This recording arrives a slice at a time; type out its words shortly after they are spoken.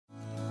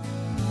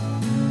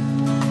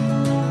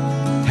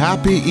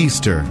Happy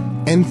Easter,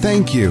 and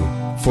thank you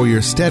for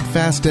your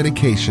steadfast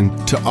dedication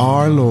to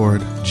our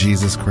Lord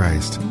Jesus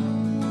Christ.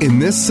 In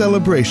this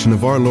celebration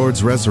of our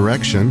Lord's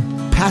resurrection,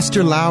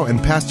 Pastor Lau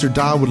and Pastor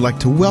Da would like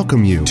to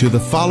welcome you to the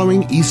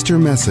following Easter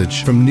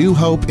message from New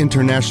Hope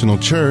International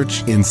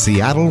Church in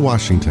Seattle,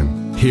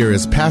 Washington. Here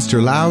is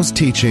Pastor Lau's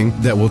teaching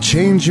that will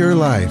change your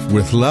life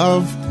with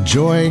love,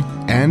 joy,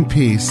 and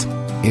peace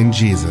in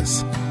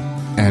Jesus.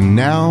 And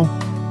now,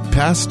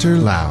 Pastor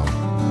Lau.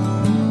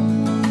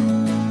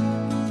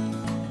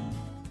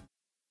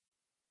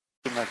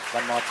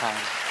 One more time.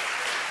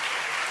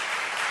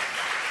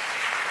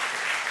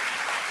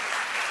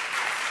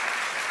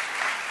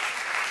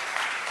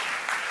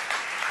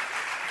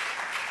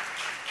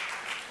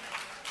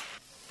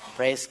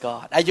 Praise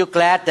God. Are you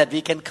glad that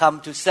we can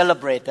come to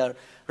celebrate the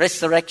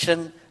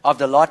resurrection of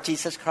the Lord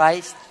Jesus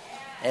Christ?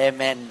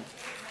 Amen.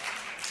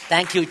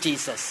 Thank you,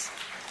 Jesus.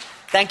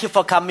 Thank you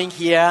for coming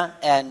here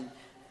and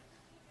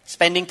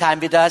spending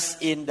time with us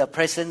in the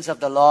presence of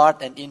the Lord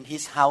and in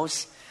His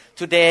house.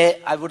 Today,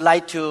 I would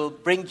like to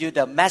bring you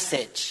the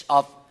message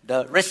of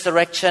the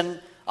resurrection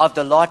of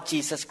the Lord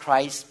Jesus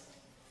Christ.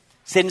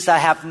 Since I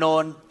have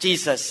known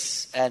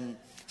Jesus and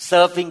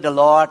serving the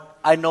Lord,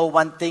 I know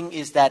one thing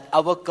is that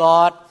our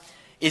God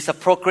is a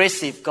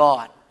progressive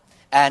God.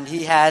 And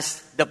He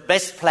has the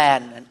best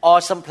plan, an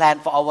awesome plan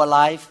for our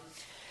life.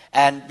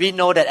 And we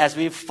know that as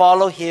we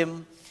follow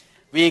Him,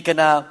 we're going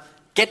to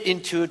get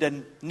into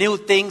the new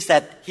things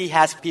that He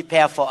has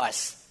prepared for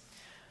us.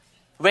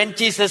 When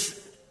Jesus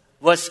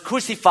was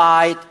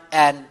crucified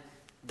and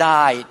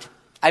died,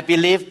 I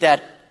believe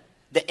that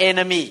the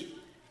enemy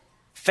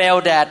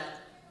felt that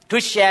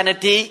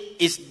Christianity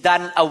is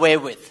done away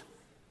with.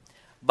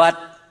 But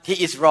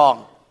he is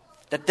wrong.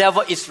 The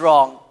devil is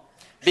wrong.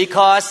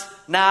 Because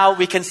now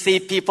we can see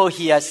people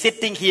here,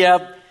 sitting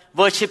here,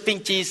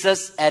 worshiping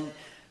Jesus, and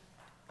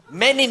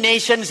many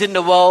nations in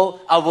the world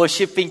are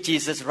worshiping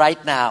Jesus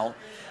right now.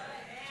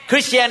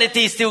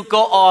 Christianity still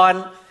go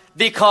on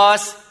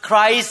because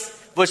Christ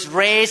was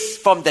raised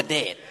from the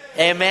dead.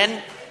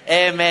 Amen.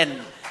 Amen.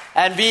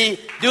 And we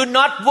do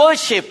not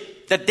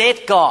worship the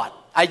dead God.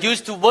 I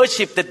used to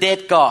worship the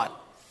dead God.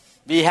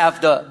 We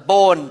have the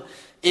bone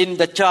in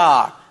the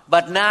jar.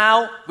 But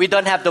now we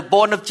don't have the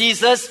bone of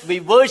Jesus. We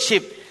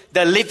worship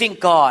the living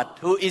God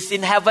who is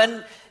in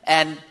heaven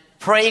and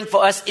praying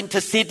for us,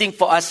 interceding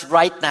for us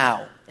right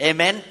now.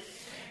 Amen.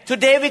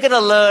 Today we're going to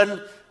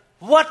learn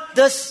what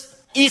does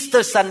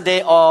Easter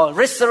Sunday or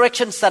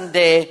Resurrection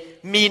Sunday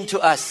mean to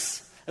us.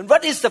 And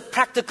what is the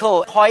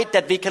practical point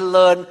that we can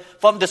learn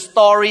from the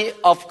story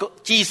of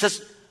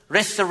Jesus'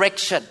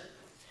 resurrection?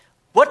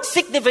 What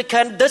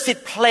significance does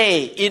it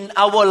play in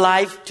our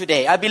life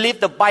today? I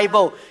believe the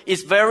Bible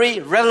is very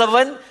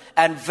relevant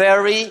and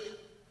very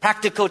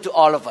practical to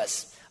all of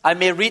us. I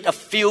may read a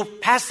few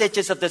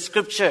passages of the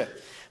scripture,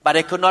 but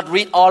I could not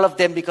read all of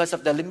them because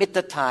of the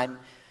limited time.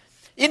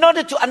 In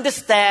order to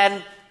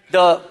understand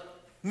the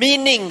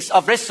meanings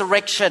of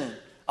resurrection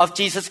of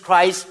Jesus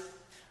Christ,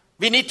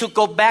 we need to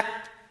go back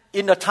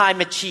in the time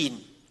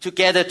machine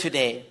together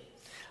today.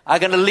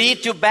 I'm going to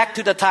lead you back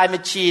to the time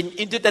machine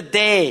into the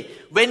day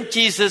when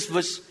Jesus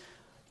was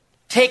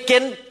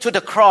taken to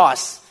the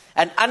cross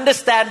and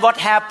understand what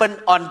happened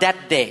on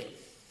that day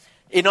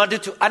in order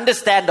to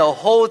understand the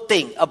whole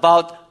thing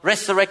about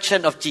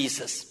resurrection of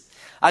Jesus.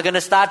 I'm going to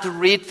start to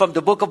read from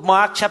the book of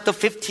Mark chapter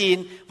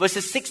 15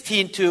 verses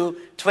 16 to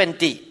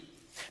 20.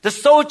 The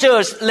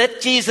soldiers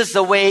led Jesus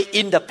away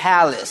in the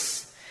palace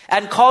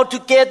and called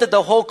together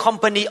the whole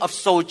company of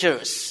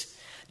soldiers.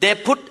 They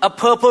put a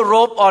purple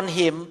robe on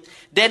Him,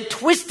 then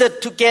twisted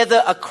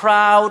together a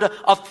crown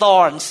of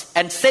thorns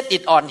and set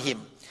it on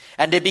Him.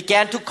 And they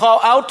began to call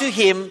out to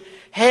Him,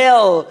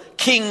 "Hail,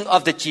 King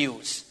of the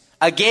Jews!"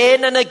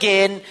 Again and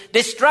again,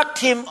 they struck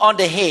Him on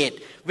the head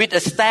with a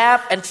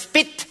staff and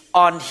spit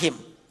on Him.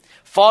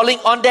 Falling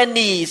on their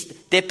knees,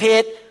 they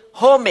paid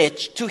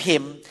homage to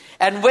Him.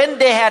 And when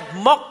they had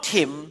mocked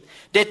Him,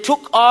 they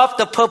took off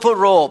the purple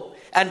robe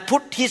and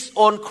put His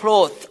own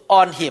clothes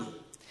on Him.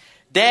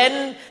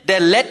 Then they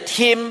led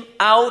Him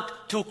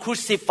out to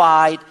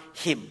crucify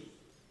Him.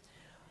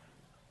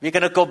 We're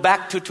going to go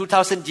back to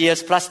 2,000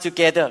 years plus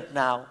together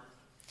now.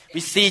 We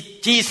see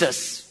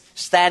Jesus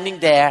standing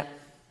there.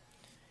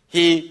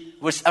 He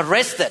was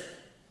arrested,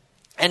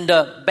 and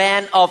the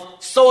band of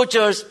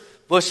soldiers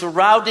were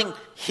surrounding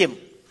Him.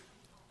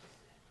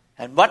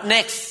 And what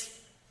next?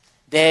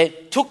 They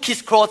took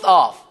His clothes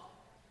off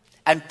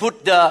and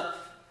put the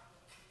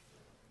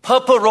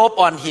purple robe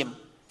on Him.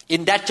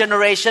 In that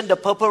generation, the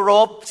purple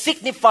robe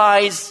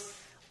signifies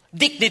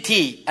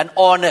dignity and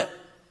honor.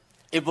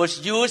 It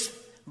was used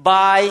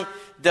by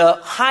the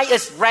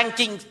highest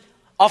ranking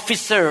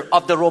officer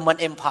of the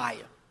Roman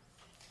Empire.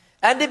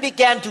 And they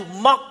began to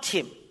mock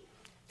Him,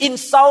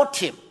 insult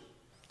Him,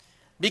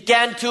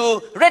 began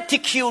to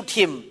ridicule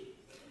Him,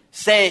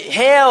 say,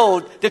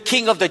 "Hail, the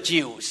King of the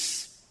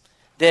Jews."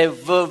 They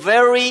were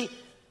very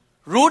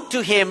rude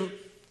to Him.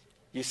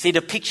 You see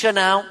the picture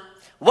now?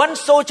 One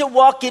soldier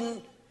walked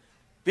in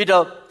with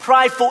a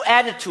prideful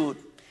attitude.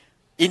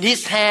 In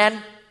his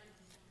hand,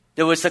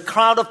 There was a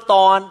crown of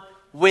thorn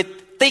with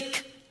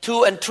thick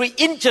 2 and 3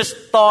 inches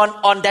thorn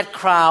on that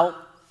crown,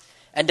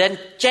 and then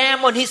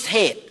jam on his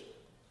head.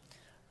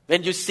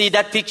 When you see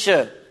that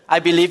picture, I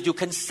believe you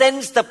can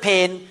sense the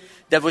pain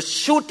that was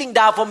shooting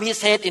down from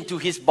his head into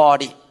his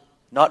body.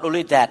 Not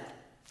only that,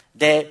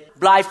 they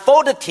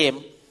blindfolded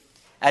him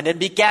and then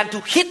began to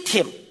hit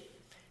him,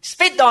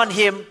 spit on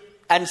him,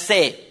 and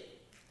say,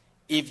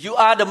 if you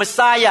are the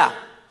Messiah,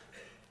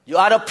 you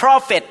are the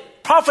prophet,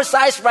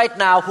 prophesy right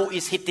now who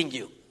is hitting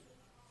you.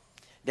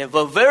 They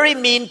were very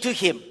mean to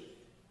him.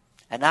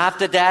 And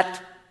after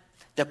that,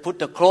 they put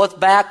the clothes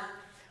back,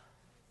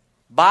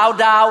 bow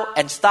down,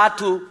 and start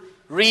to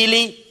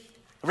really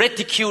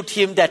ridicule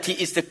him that he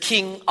is the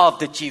king of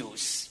the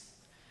Jews.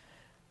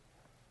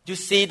 You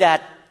see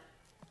that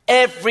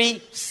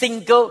every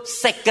single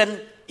second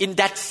in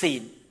that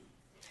scene,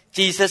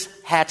 Jesus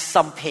had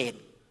some pain.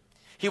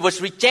 He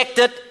was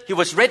rejected, he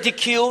was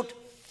ridiculed,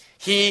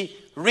 he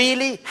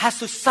really has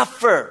to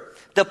suffer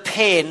the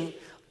pain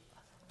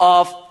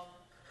of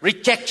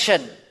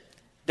rejection,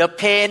 the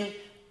pain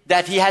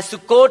that he has to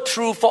go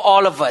through for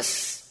all of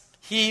us.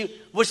 He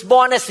was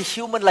born as a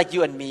human like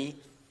you and me.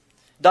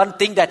 Don't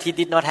think that he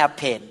did not have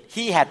pain.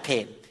 He had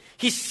pain.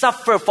 He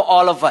suffered for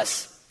all of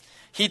us.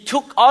 He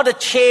took all the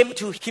shame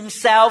to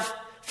himself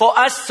for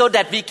us so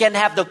that we can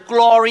have the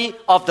glory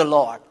of the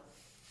Lord.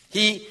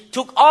 He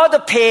took all the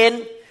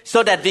pain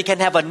so that we can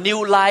have a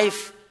new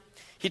life.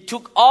 He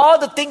took all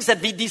the things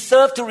that we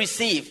deserve to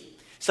receive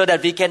so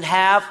that we can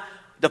have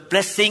the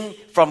blessing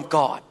from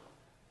God.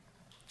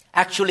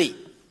 Actually,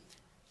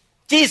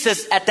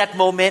 Jesus at that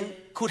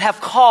moment could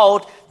have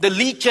called the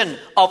legion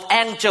of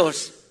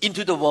angels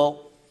into the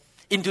world,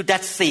 into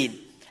that scene,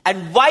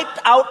 and wiped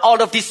out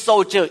all of these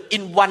soldiers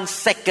in 1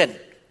 second,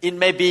 in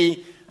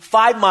maybe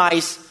 5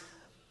 miles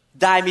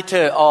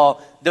diameter,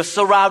 or the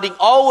surrounding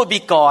all will be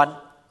gone.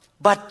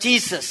 But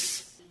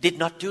Jesus did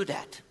not do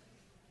that.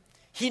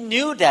 He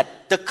knew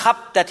that the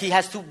cup that he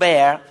has to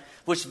bear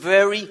was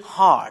very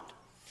hard.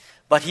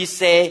 But he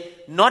said,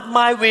 not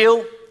my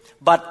will,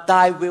 but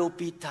thy will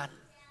be done.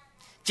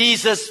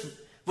 Jesus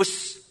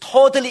was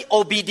totally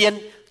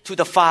obedient to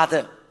the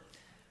Father.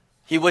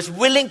 He was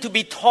willing to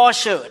be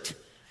tortured,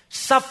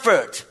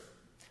 suffered,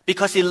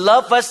 because he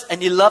loved us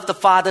and he loved the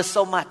Father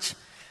so much.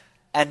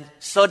 And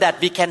so that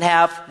we can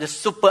have the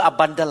super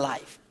abundant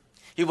life.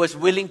 He was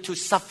willing to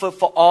suffer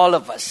for all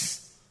of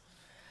us.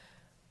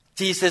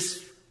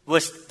 Jesus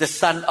was the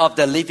Son of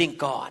the living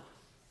God.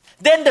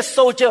 Then the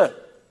soldier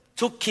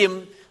took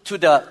him to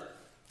the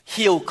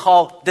hill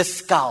called the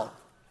Skull.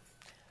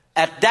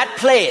 At that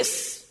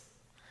place,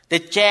 they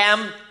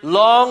jammed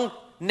long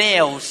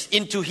nails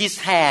into his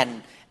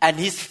hand and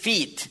his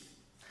feet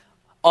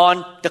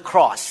on the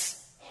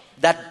cross,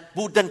 that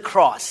wooden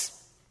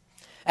cross.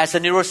 As a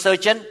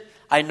neurosurgeon,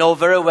 I know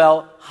very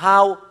well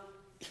how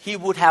he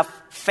would have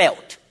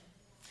felt,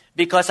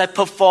 because I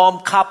perform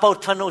carpal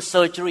tunnel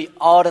surgery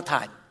all the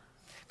time.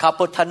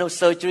 Carpal tunnel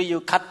surgery,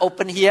 you cut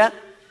open here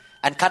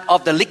and cut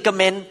off the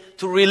ligament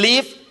to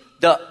relieve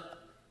the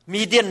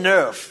median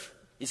nerve.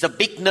 It's a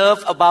big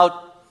nerve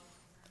about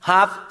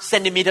half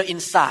centimeter in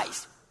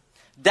size.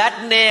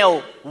 That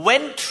nail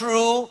went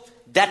through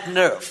that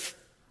nerve,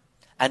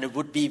 and it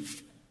would be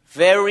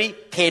very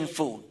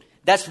painful.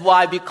 That's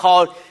why we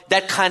call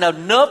that kind of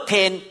nerve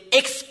pain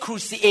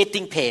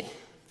excruciating pain.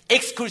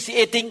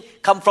 Excruciating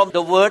comes from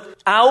the word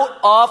out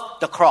of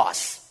the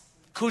cross.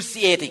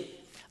 Cruciating,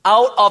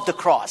 out of the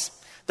cross.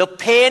 The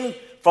pain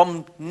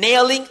from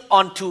nailing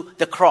onto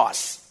the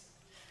cross.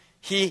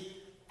 He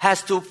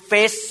has to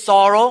face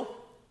sorrow,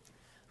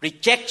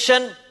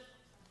 rejection,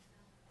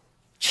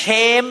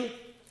 shame,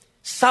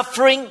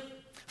 suffering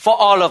for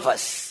all of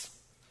us,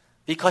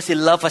 because he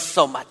loves us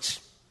so much.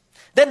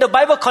 Then the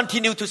Bible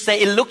continues to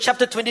say in Luke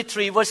chapter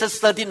 23, verses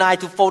 39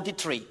 to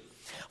 43,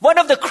 one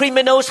of the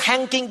criminals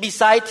hanging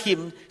beside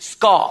him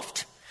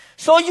scoffed,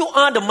 "So you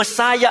are the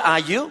Messiah, are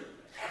you?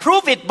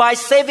 Prove it by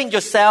saving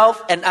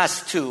yourself and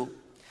us too,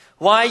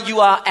 while you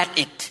are at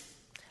it."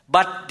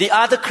 But the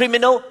other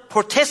criminal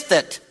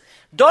protested,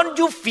 "Don't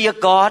you fear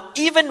God,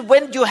 even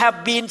when you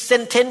have been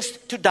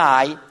sentenced to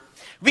die?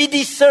 We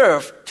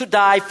deserve to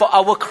die for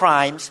our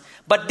crimes,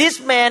 but this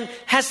man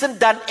hasn't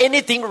done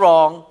anything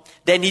wrong."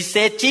 Then he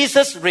said,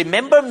 "Jesus,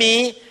 remember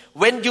me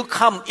when you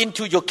come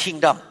into your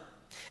kingdom."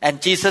 And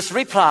Jesus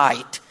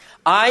replied,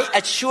 "I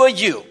assure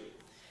you,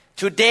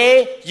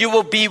 today you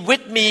will be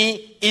with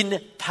me in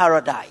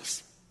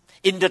paradise."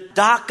 In the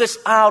darkest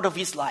hour of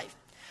his life,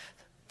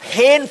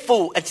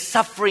 painful and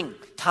suffering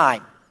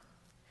time,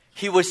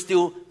 he was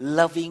still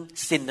loving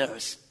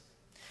sinners.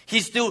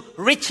 He's still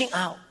reaching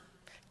out,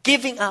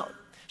 giving out,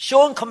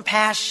 showing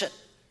compassion.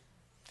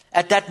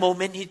 At that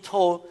moment, he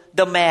told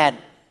the man,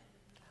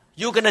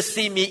 "You're going to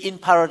see me in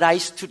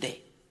paradise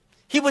today."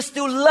 He was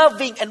still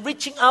loving and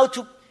reaching out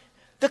to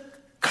the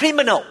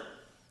criminal,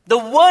 the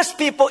worst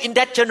people in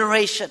that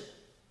generation.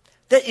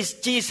 That is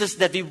Jesus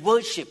that we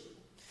worship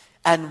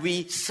and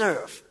we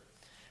serve.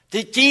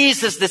 The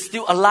Jesus that's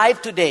still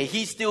alive today.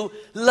 He still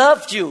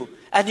loves you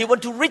and he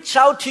wants to reach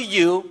out to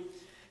you.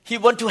 He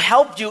wants to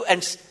help you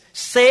and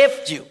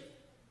saved you.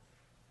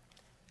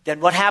 Then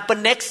what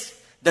happened next?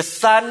 The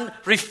sun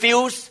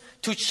refused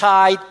to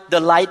shine the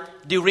light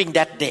during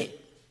that day.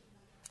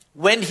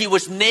 When he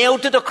was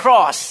nailed to the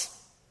cross,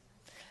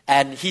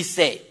 and he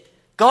said,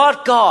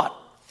 God, God,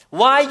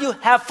 why you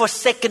have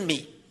forsaken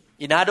me?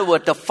 In other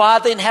words, the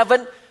Father in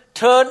heaven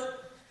turned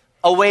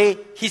away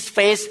his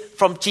face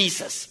from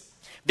Jesus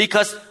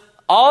because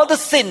all the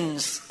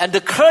sins and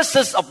the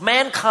curses of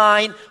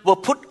mankind were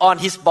put on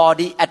his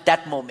body at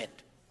that moment.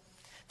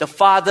 The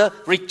Father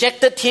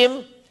rejected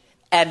him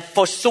and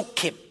forsook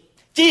him.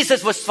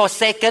 Jesus was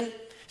forsaken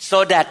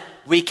so that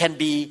we can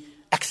be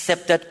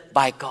accepted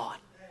by God.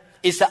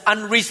 It's an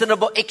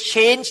unreasonable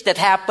exchange that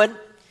happened.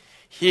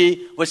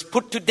 He was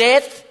put to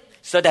death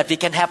so that we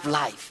can have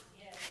life.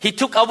 He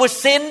took our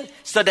sin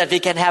so that we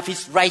can have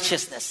his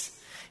righteousness.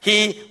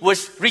 He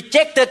was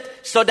rejected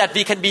so that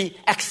we can be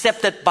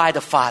accepted by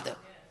the Father.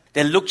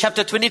 Then Luke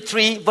chapter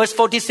 23 verse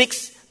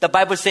 46, the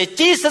Bible says,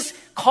 Jesus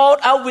called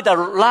out with a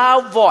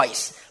loud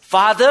voice,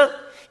 Father,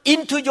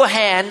 into your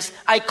hands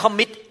I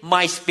commit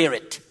my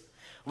spirit.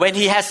 When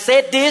he has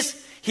said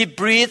this, he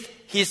breathed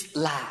his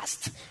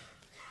last.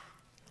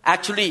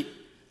 Actually,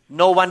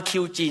 no one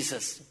killed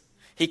Jesus.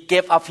 He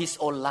gave up his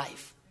own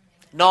life.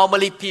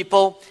 Normally,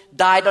 people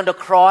died on the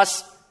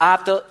cross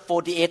after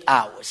 48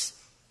 hours.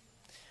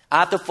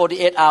 After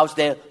 48 hours,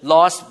 they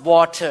lost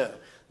water.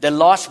 They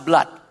lost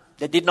blood.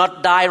 They did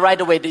not die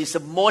right away. This is the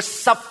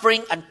most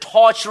suffering and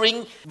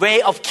torturing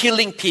way of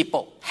killing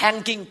people.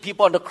 Hanging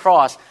people on the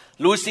cross,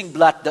 losing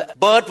blood. The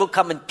bird will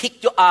come and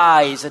pick your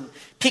eyes and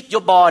pick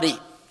your body.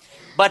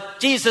 But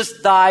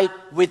Jesus died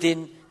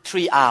within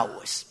 3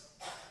 hours.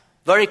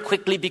 Very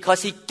quickly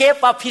because he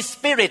gave up his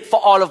spirit for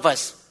all of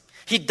us.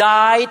 He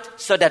died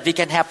so that we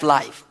can have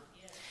life.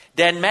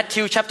 Then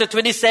Matthew chapter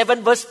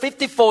 27 verse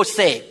 54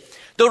 say,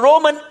 the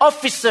Roman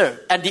officer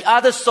and the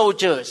other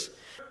soldiers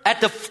at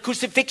the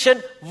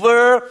crucifixion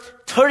were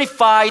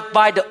terrified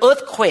by the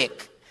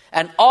earthquake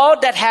and all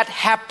that had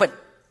happened.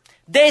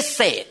 They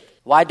said,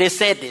 why they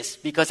said this?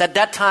 Because at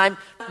that time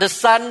the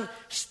sun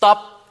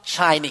stopped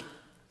shining.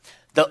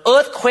 The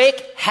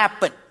earthquake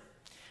happened.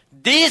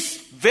 This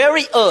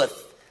very earth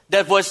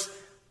that was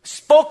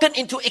spoken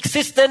into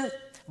existence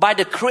by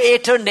the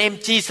Creator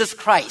named Jesus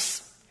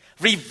Christ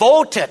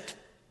revolted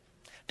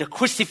the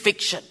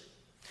crucifixion.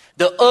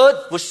 The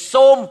earth was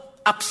so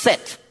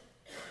upset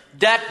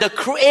that the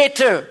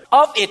Creator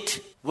of it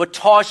was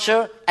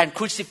tortured and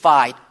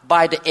crucified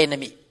by the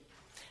enemy.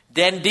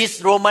 Then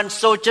this Roman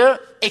soldier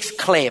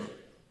exclaimed,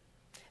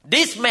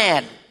 this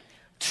man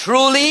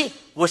truly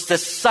was the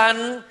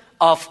Son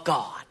of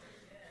God.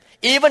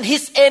 Even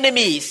his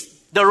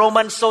enemies, the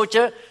Roman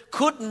soldier,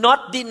 could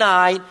not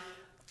deny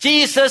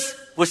Jesus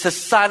was the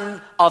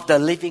Son of the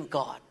living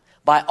God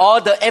by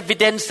all the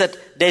evidence that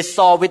they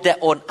saw with their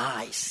own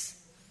eyes.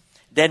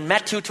 Then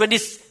Matthew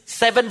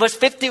 27 verse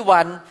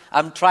 51,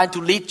 I'm trying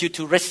to lead you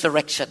to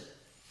resurrection.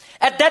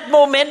 At that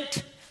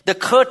moment, the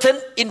curtain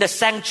in the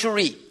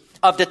sanctuary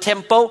of the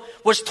temple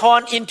was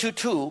torn into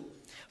two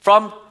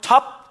from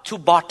top to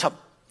bottom.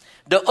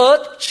 The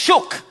earth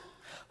shook,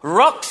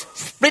 rocks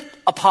split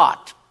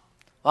apart.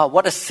 Wow,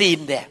 what a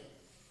scene there.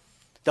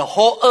 The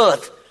whole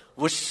earth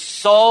was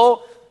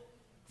so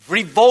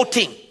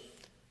revolting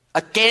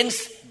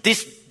against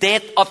this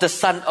death of the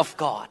Son of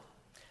God.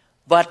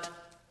 But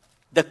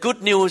the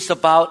good news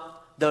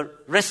about the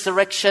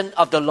resurrection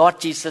of the Lord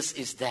Jesus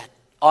is that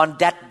on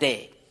that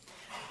day,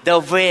 the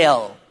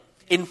veil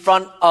in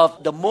front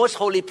of the most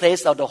holy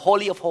place of the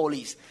Holy of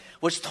Holies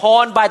was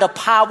torn by the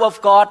power of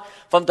God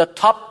from the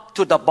top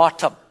to the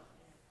bottom.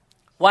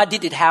 Why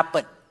did it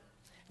happen?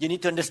 You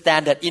need to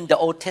understand that in the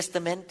Old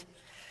Testament,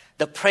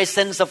 the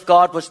presence of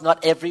God was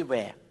not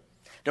everywhere.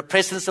 The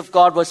presence of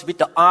God was with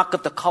the Ark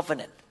of the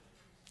Covenant.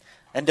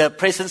 And the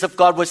presence of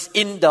God was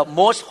in the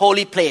most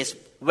holy place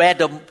where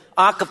the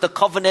Ark of the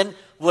Covenant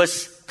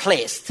was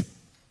placed.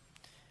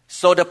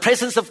 So the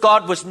presence of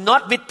God was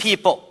not with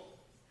people.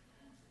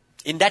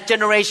 In that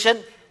generation,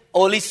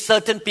 only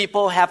certain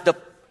people have the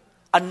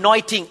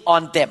anointing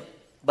on them.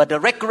 But the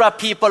regular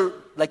people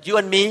like you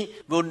and me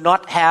will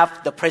not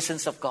have the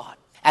presence of God.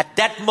 At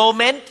that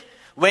moment,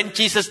 when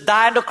Jesus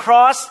died on the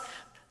cross,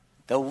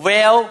 the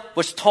veil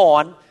was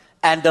torn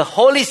and the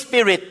Holy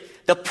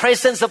Spirit, the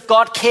presence of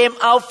God came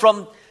out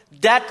from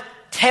that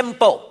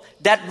temple,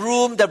 that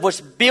room that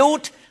was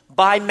built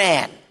by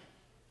man.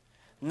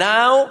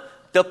 Now,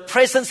 the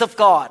presence of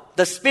God,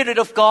 the Spirit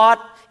of God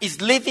is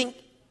living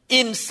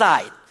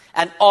inside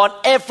and on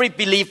every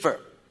believer.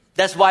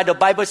 That's why the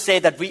Bible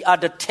says that we are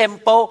the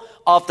temple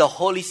of the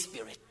Holy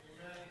Spirit.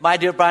 My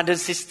dear brother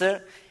and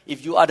sister,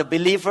 if you are the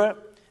believer,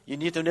 you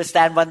need to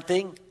understand one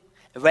thing.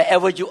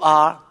 Wherever you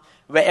are,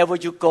 wherever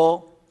you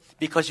go,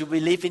 because you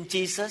believe in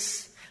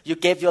Jesus, you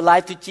gave your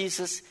life to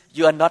Jesus,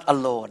 you are not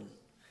alone.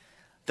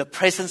 The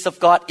presence of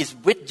God is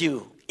with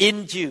you,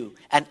 in you,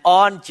 and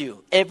on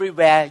you,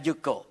 everywhere you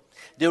go.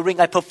 During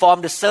I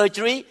performed the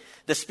surgery,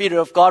 the Spirit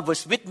of God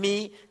was with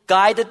me,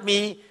 guided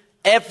me,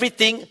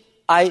 everything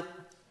I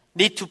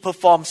need to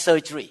perform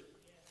surgery.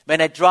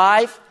 When I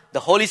drive, the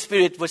Holy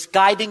Spirit was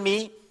guiding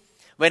me.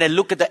 when I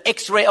look at the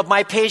x-ray of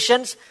my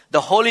patients,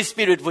 the Holy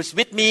Spirit was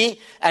with me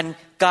and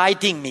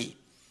guiding me.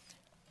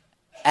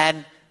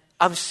 And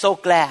I'm so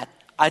glad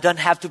I don't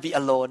have to be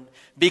alone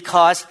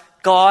because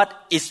God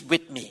is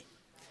with me.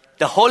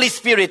 The Holy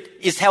Spirit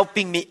is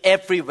helping me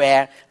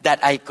everywhere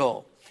that I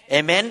go.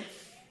 Amen.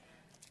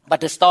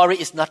 But the story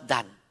is not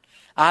done.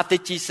 After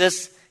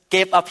Jesus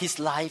gave up his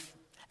life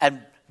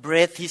and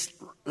breathed his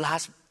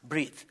last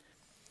breath,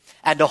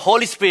 and the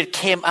Holy Spirit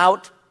came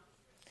out,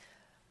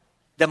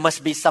 there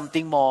must be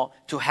something more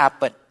to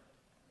happen.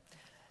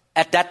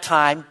 At that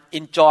time,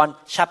 in John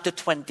chapter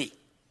 20,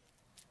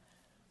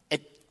 a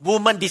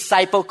woman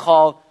disciple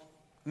called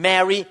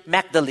Mary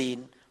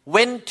Magdalene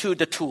went to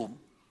the tomb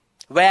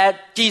where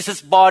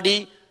Jesus'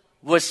 body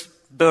was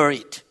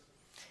buried.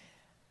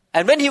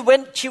 And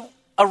when she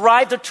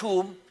arrived at the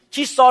tomb,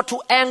 she saw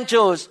two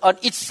angels on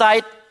each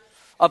side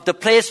of the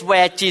place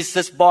where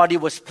Jesus' body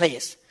was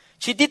placed.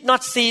 She did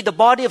not see the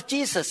body of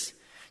Jesus.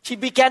 She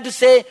began to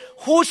say,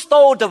 who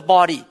stole the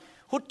body?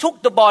 Who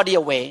took the body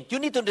away? You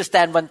need to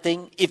understand one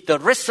thing. If the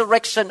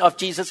resurrection of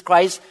Jesus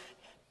Christ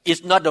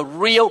is not a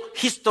real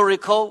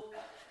historical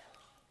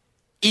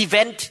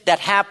event that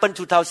happened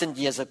 2,000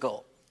 years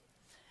ago,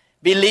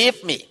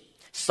 believe me,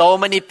 so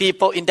many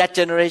people in that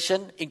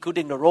generation,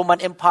 including the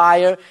Roman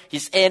Empire,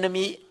 his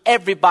enemy,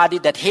 everybody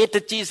that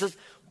hated Jesus,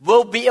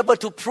 will be able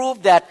to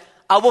prove that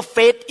our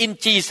faith in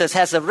Jesus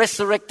as a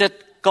resurrected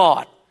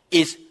God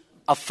is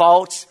a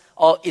false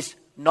or is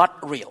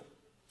not real.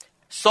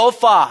 So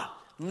far,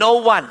 no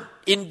one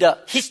in the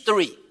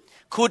history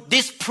could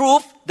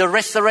disprove the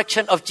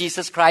resurrection of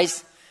Jesus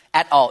Christ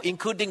at all,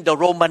 including the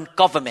Roman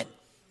government.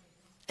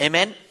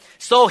 Amen.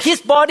 So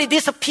his body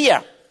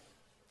disappeared.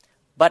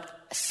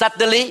 But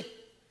suddenly,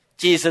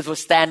 Jesus was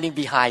standing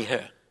behind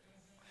her.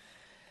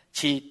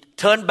 She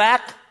turned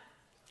back,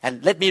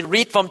 and let me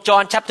read from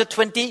John chapter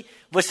 20,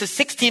 verses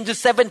 16 to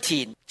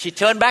 17. She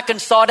turned back and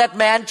saw that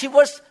man. She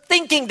was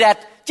thinking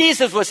that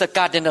Jesus was a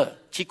gardener.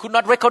 She could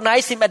not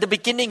recognize him at the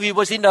beginning. He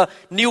was in a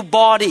new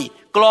body,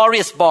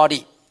 glorious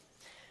body.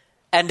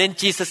 And then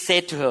Jesus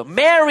said to her,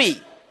 Mary.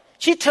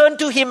 She turned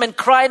to him and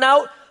cried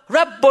out,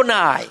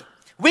 Rabboni,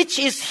 which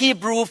is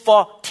Hebrew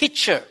for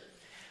teacher.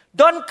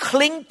 Don't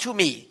cling to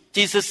me.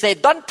 Jesus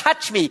said, don't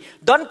touch me.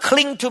 Don't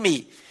cling to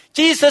me.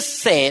 Jesus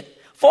said,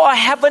 for I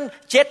haven't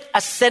yet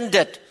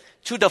ascended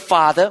to the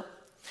Father,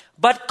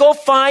 but go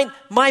find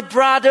my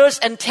brothers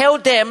and tell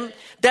them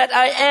that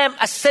I am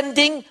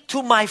ascending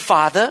to my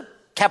Father,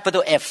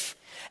 capital F,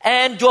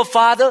 and your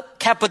Father,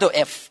 capital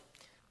F,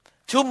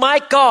 to my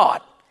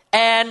God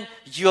and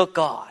your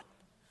God.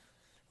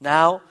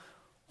 Now,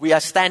 we are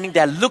standing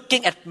there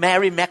looking at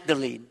Mary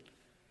Magdalene,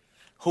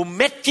 who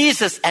met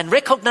Jesus and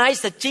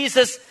recognized that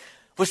Jesus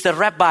was the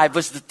rabbi,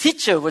 was the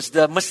teacher, was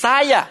the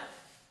Messiah.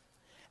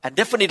 And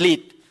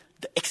definitely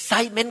the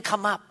excitement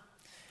come up.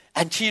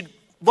 And she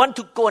want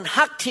to go and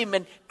hug him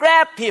and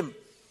grab him.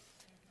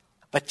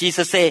 But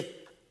Jesus said,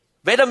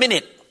 wait a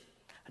minute.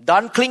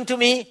 Don't cling to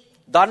me.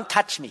 Don't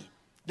touch me.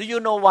 Do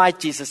you know why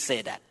Jesus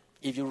said that?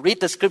 If you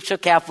read the scripture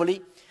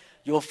carefully,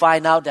 you will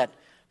find out that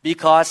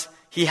because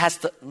he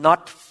has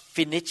not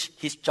finished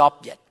his job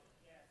yet.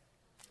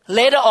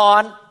 Later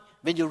on,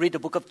 when you read the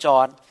book of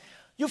John,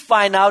 you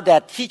find out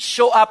that he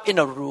showed up in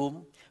a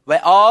room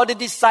where all the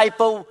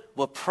disciples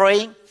were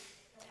praying.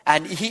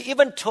 And he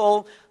even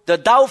told the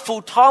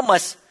doubtful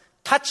Thomas,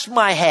 touch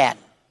my hand.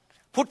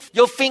 Put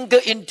your finger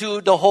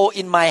into the hole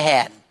in my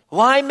hand.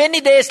 Why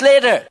many days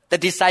later, the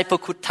disciple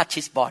could touch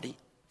his body.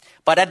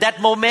 But at that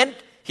moment,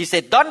 he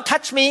said, don't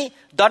touch me,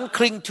 don't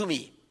cling to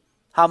me.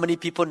 How many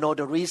people know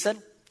the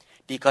reason?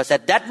 Because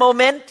at that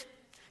moment,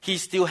 he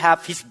still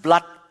have his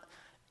blood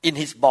in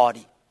his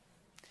body.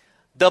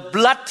 The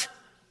blood,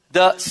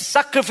 the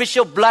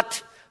sacrificial blood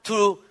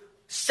to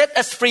set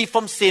us free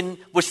from sin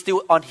was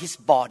still on his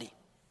body.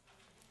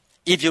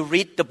 If you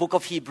read the book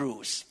of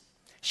Hebrews,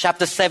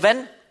 chapter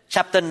 7,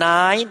 chapter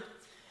 9,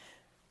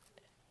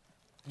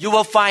 you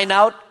will find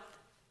out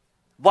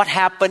what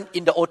happened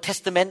in the Old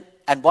Testament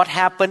and what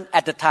happened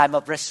at the time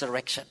of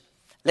resurrection.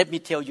 Let me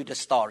tell you the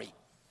story.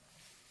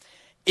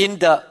 In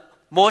the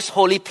most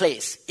holy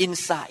place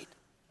inside,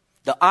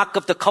 the Ark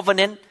of the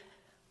Covenant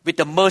with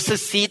the mercy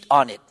seat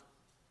on it,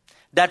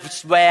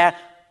 that's where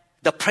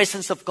the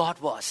presence of God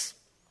was.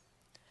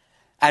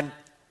 And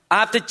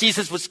after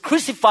Jesus was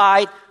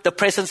crucified, the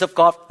presence of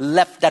God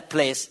left that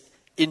place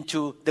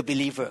into the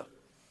believer.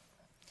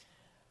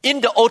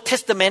 In the Old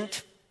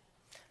Testament,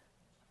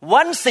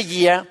 once a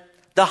year,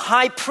 the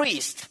high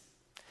priest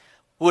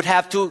would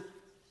have to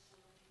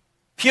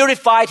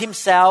purify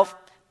himself,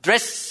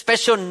 dress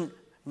special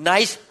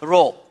nice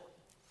robe,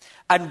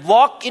 and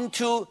walk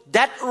into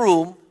that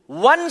room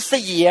once a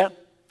year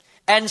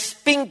and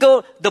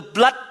sprinkle the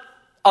blood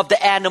of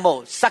the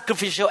animal,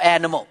 sacrificial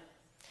animal,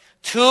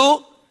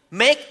 to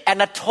make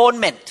an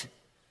atonement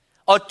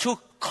or to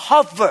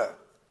cover.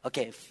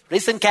 Okay,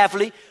 listen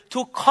carefully.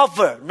 To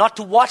cover, not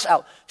to wash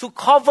out. To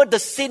cover the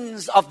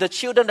sins of the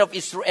children of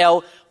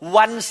Israel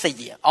once a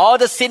year. All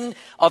the sin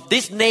of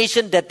this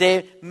nation that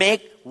they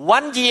make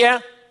 1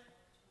 year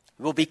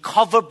will be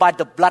covered by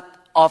the blood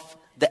of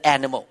the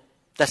animal,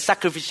 the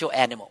sacrificial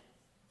animal.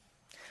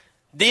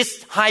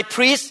 This high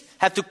priest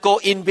had to go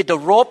in with a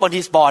rope on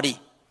his body.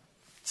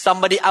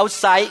 Somebody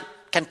outside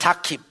can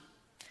touch him.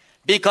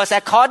 Because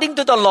according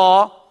to the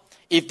law,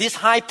 if this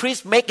high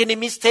priest make any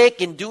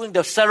mistake in doing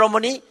the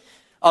ceremony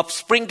of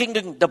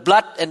sprinkling the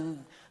blood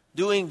and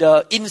doing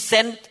the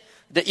incense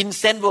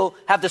will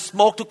have the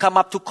smoke to come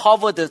up to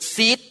cover the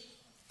seat.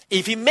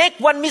 If he make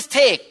one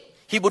mistake,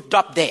 he would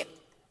drop dead.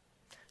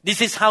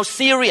 This is how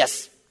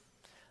serious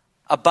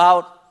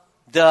about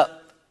the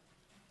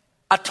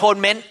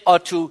atonement or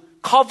to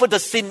cover the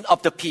sin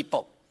of the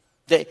people.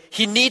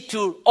 He need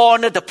to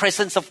honor the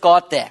presence of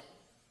God there.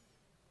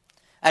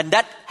 And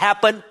that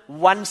happened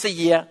once a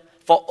year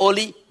for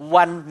only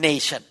one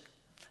nation,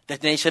 the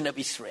nation of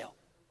Israel.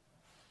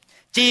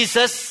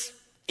 Jesus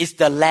is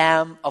the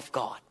Lamb of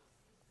God.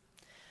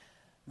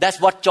 That's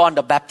what John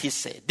the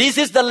Baptist said. This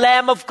is the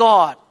Lamb of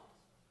God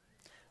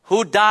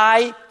who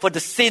died for the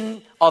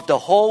sin of the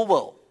whole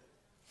world.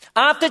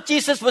 After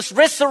Jesus was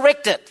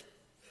resurrected,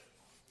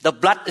 the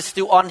blood is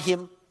still on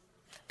him.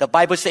 The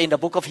Bible says in the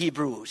book of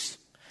Hebrews,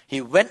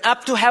 he went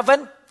up to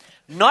heaven,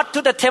 not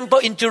to the temple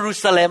in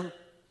Jerusalem.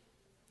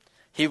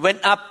 He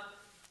went up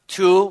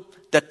to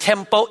the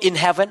temple in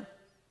heaven.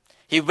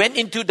 He went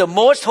into the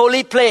most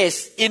holy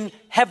place in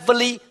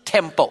heavenly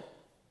temple.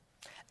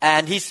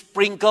 And he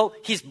sprinkled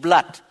his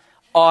blood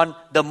on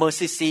the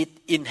mercy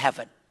seat in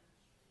heaven.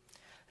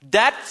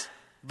 That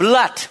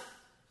blood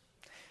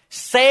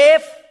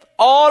saved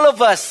all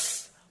of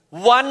us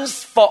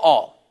once for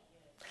all.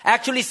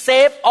 Actually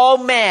saved all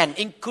men,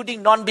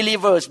 including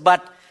non-believers.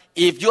 But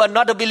if you are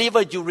not a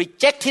believer, you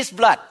reject his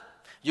blood,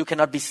 you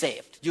cannot be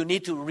saved. You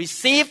need to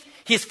receive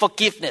his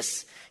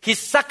forgiveness, his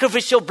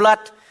sacrificial blood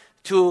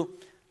to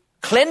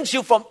cleanse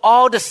you from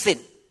all the sin.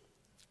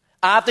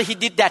 After he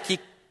did that, he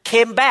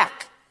came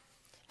back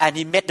and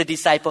he met the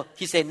disciple.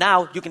 He said,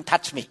 now you can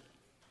touch me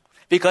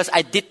because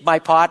I did my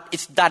part.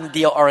 It's done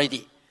deal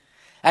already.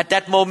 At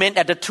that moment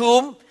at the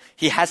tomb,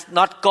 he has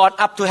not gone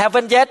up to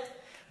heaven yet.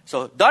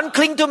 So don't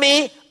cling to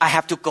me. I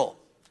have to go.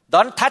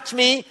 Don't touch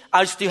me.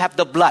 I still have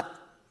the blood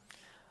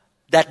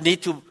that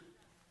need to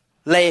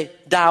lay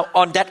down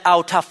on that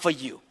altar for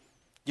you.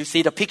 You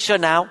see the picture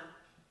now?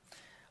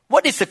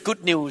 What is the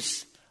good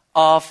news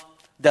of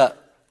the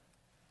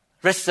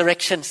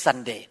Resurrection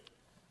Sunday?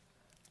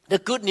 The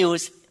good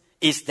news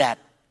is that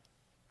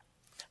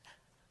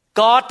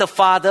God the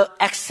Father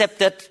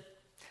accepted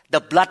the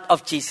blood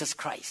of Jesus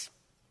Christ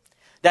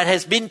that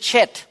has been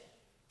shed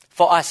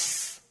for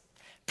us,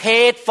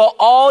 paid for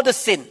all the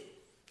sin,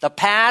 the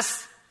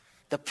past,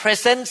 the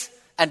present,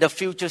 and the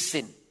future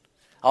sin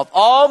of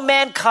all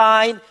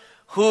mankind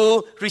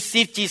who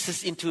received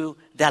Jesus into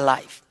their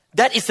life.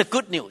 That is the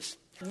good news.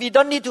 We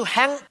don't need to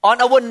hang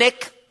on our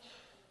neck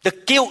the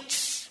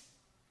guilt,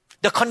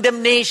 the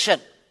condemnation,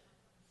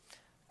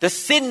 the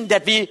sin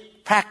that we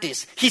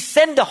practice. He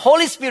sent the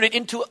Holy Spirit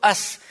into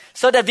us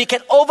so that we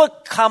can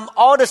overcome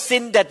all the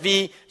sin that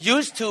we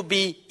used to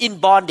be in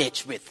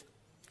bondage with.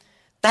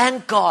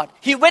 Thank God.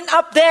 He went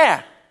up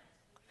there.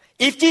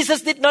 If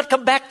Jesus did not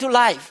come back to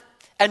life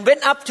and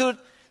went up to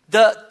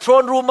the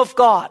throne room of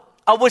God,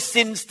 our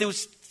sins still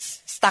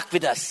stuck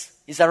with us.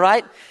 Is that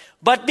right?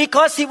 But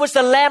because he was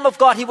the Lamb of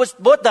God, he was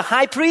both the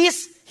high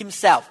priest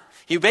himself.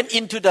 He went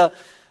into the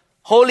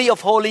Holy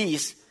of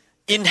Holies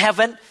in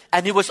heaven,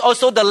 and he was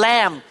also the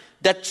Lamb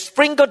that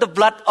sprinkled the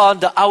blood on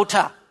the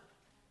altar.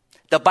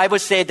 The Bible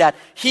says that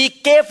he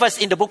gave us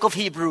in the book of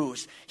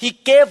Hebrews, he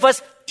gave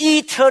us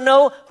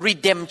eternal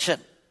redemption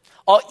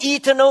or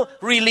eternal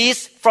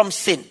release from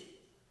sin.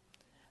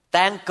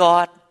 Thank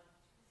God,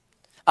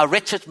 a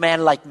wretched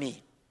man like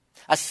me,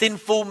 a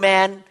sinful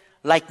man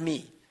like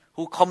me,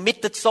 who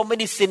committed so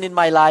many sins in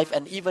my life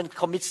and even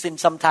commit sin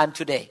sometime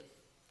today,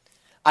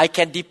 I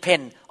can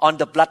depend on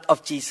the blood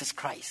of Jesus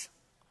Christ.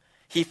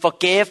 He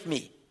forgave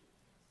me.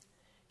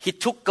 He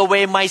took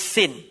away my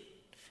sin.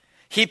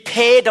 He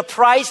paid the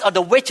price or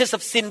the wages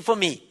of sin for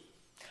me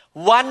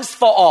once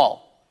for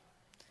all.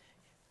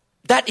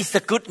 That is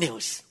the good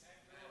news.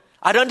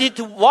 I don't need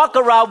to walk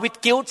around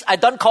with guilt. I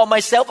don't call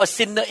myself a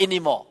sinner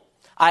anymore.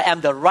 I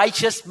am the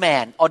righteous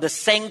man or the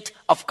saint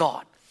of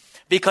God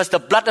because the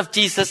blood of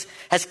Jesus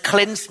has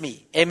cleansed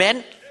me.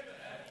 Amen?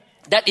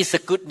 That is the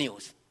good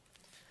news.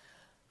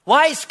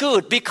 Why it's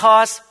good?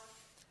 Because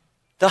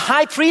the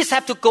high priest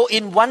have to go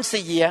in once a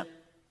year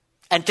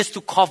and just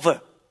to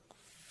cover.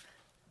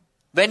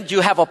 When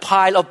you have a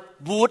pile of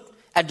wood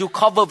and you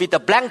cover with a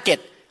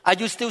blanket, are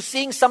you still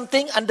seeing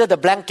something under the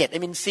blanket?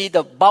 See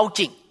the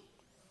bulging.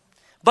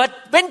 But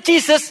when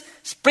Jesus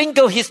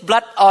sprinkled his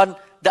blood on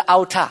the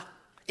altar,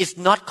 it's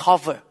not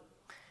cover.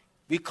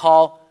 We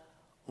call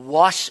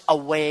wash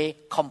away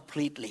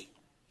completely.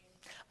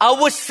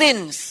 Our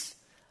sins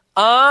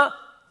are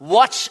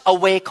washed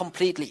away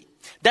completely.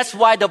 That's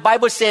why the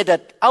Bible says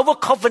that our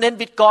covenant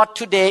with God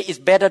today is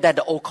better than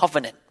the old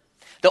covenant.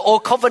 The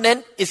old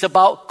covenant is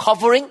about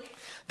covering.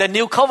 The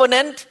new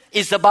covenant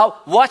is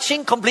about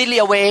washing completely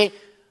away.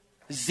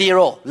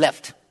 Zero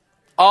left.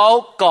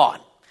 All gone.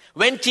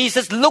 When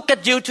Jesus look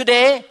at you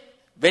today,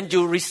 when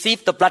you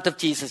receive the blood of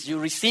Jesus, you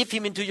receive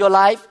Him into your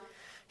life,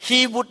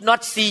 He would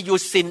not see your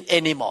sin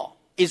anymore.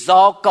 It's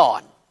all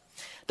gone.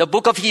 The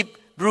book of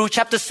Hebrews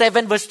chapter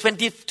 7 verse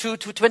 22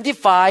 to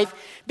 25,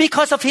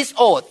 because of His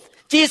oath,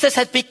 Jesus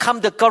has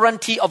become the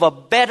guarantee of a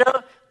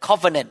better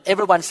covenant.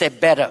 Everyone say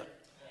better.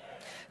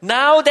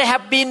 Now there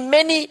have been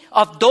many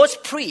of those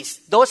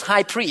priests, those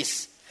high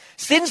priests,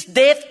 since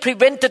death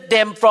prevented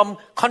them from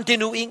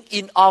continuing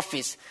in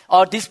office.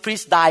 Or this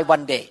priest died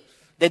one day.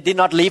 They did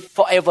not live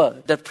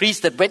forever, the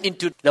priest that went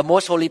into the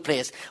most holy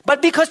place.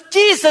 But because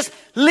Jesus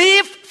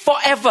lived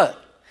forever,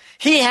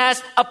 He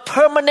has a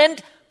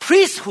permanent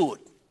priesthood.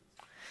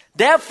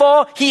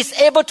 Therefore, He is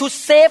able to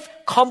save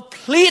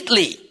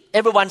completely.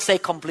 Everyone say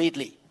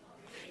completely.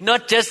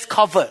 Not just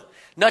cover,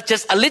 not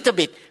just a little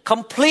bit.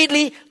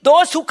 Completely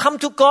those who come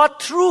to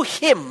God through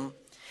Him,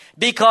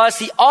 because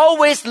He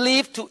always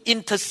lived to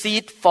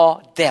intercede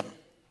for them.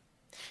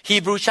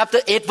 Hebrews chapter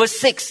 8 verse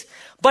 6.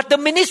 But the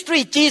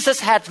ministry Jesus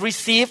had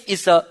received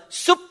is a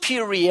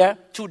superior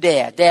to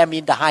theirs. They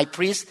mean the high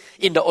priest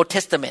in the Old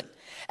Testament.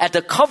 And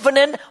the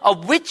covenant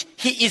of which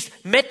He is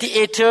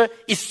mediator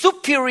is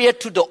superior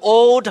to the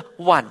old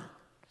one.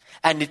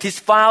 And it is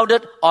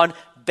founded on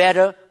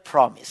better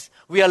promise.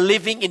 We are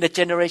living in a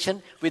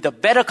generation with a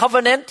better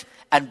covenant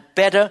and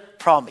better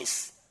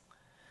promise.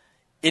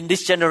 In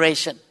this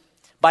generation,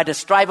 by the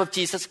stripe of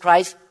Jesus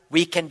Christ,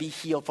 we can be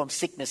healed from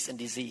sickness and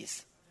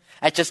disease.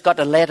 I just got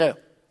a letter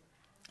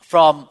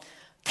from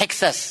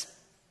Texas.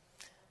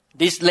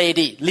 This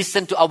lady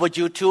listened to our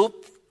YouTube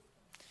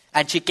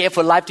and she gave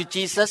her life to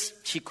Jesus.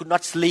 She could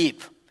not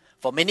sleep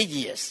for many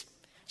years.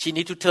 She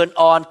needed to turn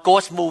on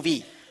ghost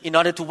movie in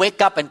order to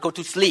wake up and go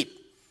to sleep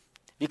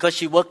because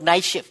she worked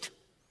night shift.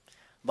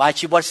 While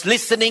she was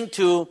listening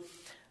to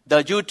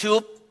the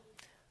YouTube,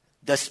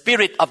 the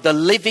Spirit of the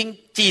living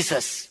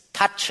Jesus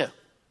touched her.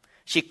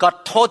 She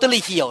got totally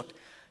healed.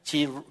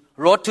 She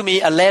wrote to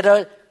me a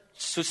letter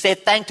to say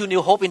thank to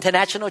New Hope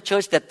International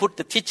Church that put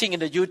the teaching in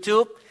the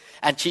YouTube,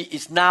 and she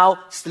is now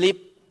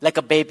sleep like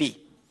a baby.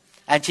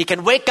 And she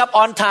can wake up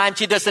on time.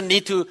 She doesn't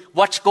need to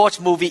watch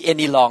ghost movie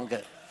any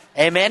longer.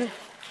 Amen?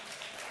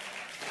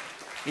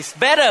 It's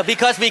better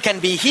because we can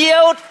be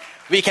healed,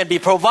 we can be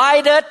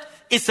provided.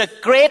 It's a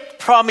great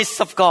promise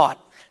of God.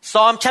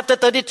 Psalm chapter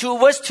 32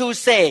 verse 2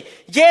 say,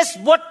 yes,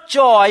 what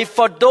joy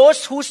for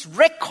those whose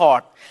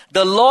record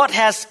the Lord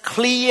has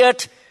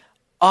cleared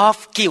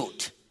of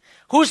guilt,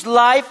 whose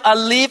life are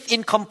lived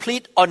in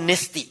complete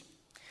honesty.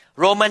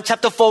 Romans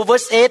chapter 4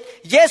 verse 8,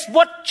 yes,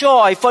 what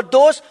joy for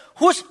those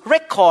whose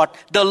record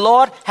the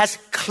Lord has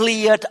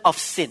cleared of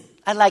sin.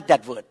 I like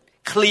that word,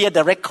 clear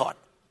the record.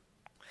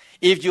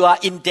 If you are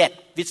in debt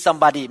with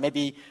somebody,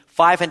 maybe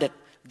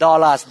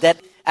 $500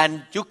 debt,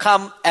 and you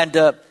come and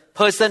the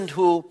person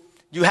who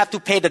you have to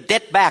pay the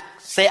debt back,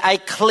 say, I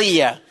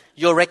clear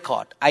your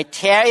record. I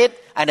tear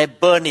it and I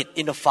burn it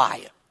in the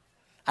fire.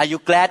 Are you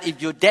glad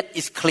if your debt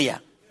is clear?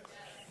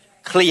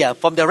 Clear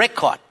from the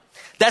record.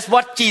 That's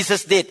what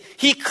Jesus did.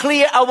 He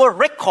cleared our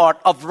record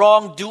of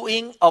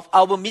wrongdoing, of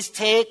our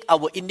mistake,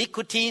 our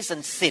iniquities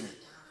and sin.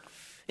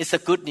 It's a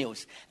good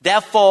news.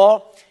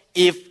 Therefore,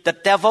 if the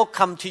devil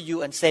come to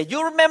you and say,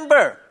 you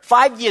remember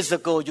 5 years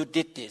ago you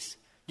did this.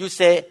 You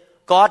say,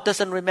 God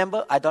doesn't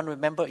remember. I don't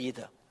remember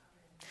either.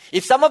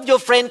 If some of your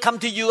friends come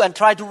to you and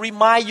try to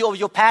remind you of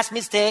your past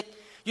mistake,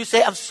 you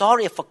say, I'm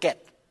sorry, I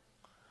forget.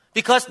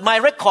 Because my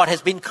record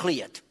has been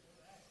cleared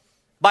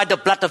by the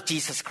blood of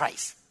Jesus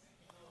Christ.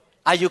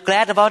 Are you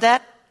glad about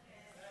that?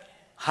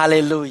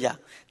 Hallelujah.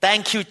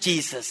 Thank you,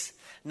 Jesus.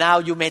 Now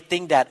you may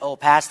think that, oh,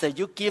 Pastor,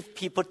 you give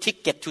people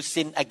ticket to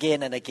sin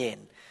again and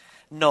again.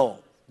 No.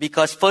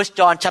 Because 1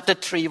 John chapter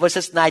 3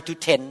 verses 9 to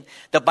 10,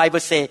 the Bible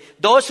says,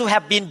 those who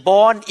have been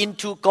born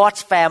into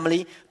God's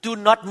family do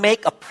not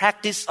make a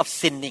practice of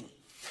sinning.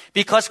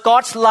 Because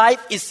God's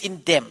life is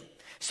in them.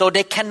 So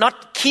they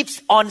cannot keep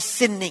on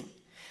sinning.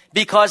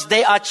 Because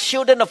they are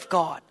children of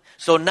God.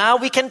 So now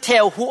we can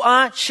tell who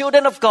are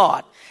children of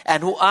God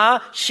and who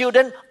are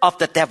children of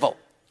the devil.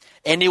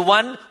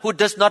 Anyone who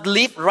does not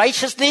live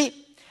righteously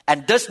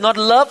and does not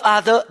love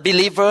other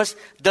believers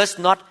does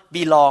not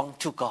belong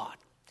to God.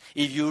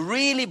 If you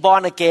really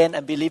born again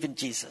and believe in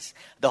Jesus,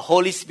 the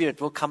Holy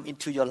Spirit will come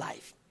into your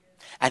life.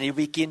 And He will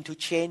begin to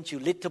change you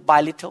little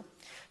by little.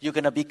 You're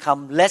going to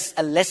become less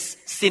and less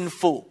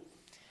sinful.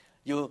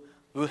 You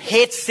will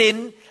hate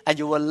sin and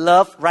you will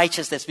love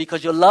righteousness.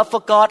 Because your love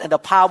for God and the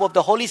power of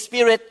the Holy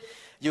Spirit,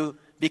 you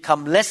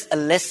become less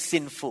and less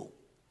sinful.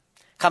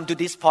 Come to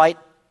this point,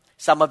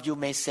 some of you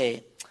may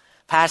say,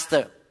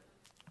 Pastor,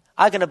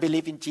 I'm going to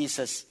believe in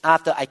Jesus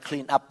after I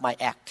clean up my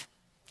act.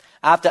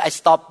 After I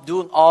stop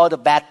doing all the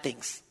bad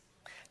things.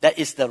 That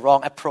is the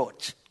wrong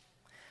approach.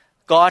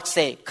 God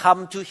say,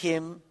 come to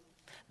Him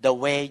the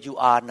way you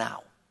are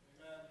now.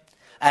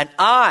 And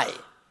I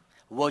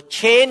will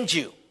change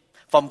you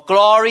from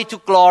glory to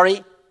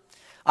glory.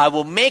 I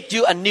will make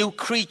you a new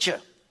creature.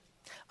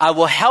 I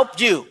will help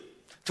you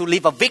to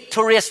live a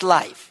victorious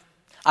life.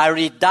 I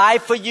already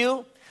died for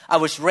you. I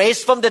was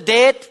raised from the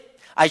dead.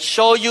 I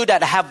show you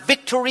that I have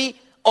victory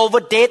over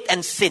death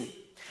and sin.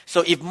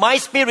 So if my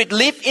spirit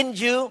lives in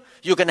you,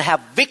 you're going to have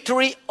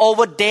victory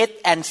over death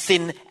and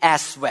sin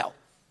as well.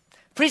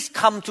 Please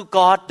come to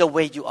God the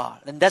way you are.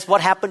 And that's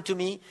what happened to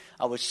me.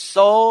 I was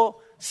so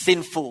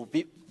sinful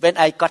when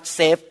I got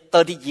saved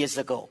 30 years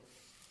ago.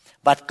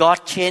 But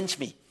God changed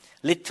me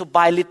little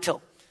by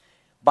little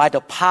by the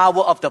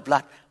power of the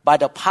blood, by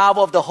the power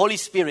of the Holy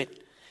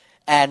Spirit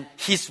and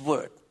His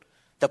Word,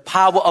 the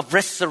power of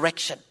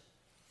resurrection.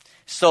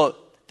 So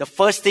the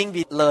first thing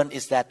we learn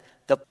is that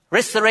the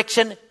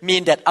resurrection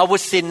means that our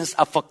sins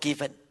are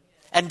forgiven.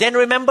 And then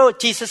remember,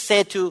 Jesus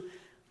said to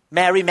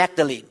Mary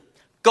Magdalene,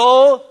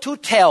 go to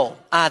tell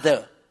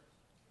others.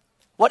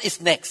 What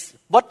is next?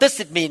 What does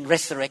it mean,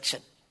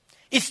 resurrection?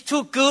 It's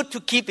too good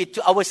to keep it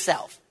to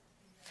ourselves.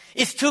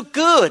 It's too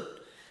good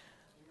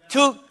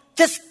to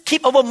just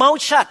keep our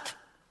mouth shut.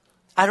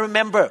 I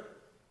remember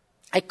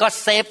I got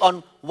saved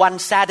on one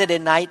Saturday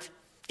night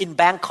in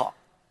Bangkok.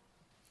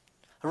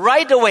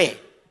 Right away,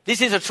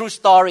 this is a true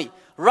story.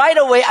 Right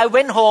away, I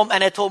went home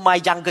and I told my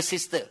younger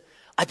sister,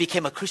 I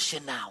became a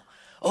Christian now.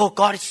 Oh,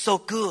 God is so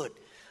good.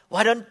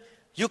 Why don't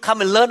you come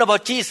and learn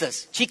about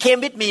Jesus? She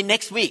came with me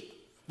next week.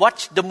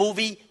 Watch the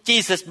movie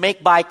Jesus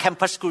Made by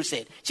Campus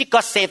Crusade. She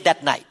got saved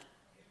that night.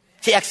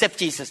 She accepted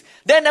Jesus.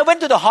 Then I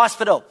went to the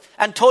hospital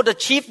and told the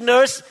chief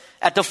nurse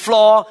at the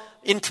floor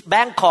in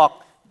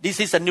Bangkok, this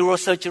is a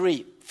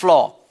neurosurgery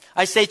floor.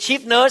 I say,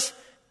 chief nurse,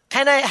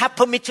 can I have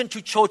permission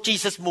to show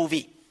Jesus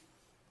movie?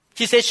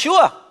 She said,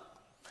 sure.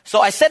 So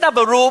I set up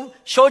a room,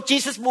 showed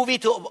Jesus movie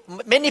to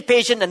many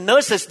patients and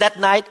nurses that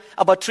night.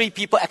 About 3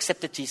 people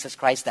accepted Jesus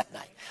Christ that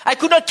night. I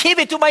could not keep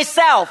it to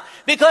myself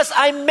because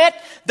I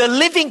met the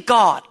living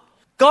God.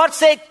 God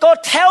said, go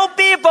tell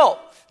people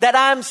that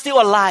I'm still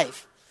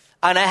alive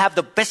and I have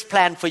the best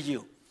plan for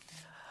you.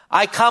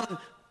 I come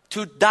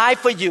to die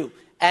for you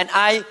and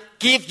I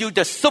give you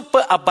the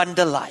super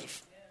abundant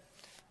life.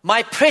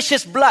 My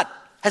precious blood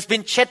has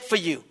been shed for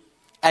you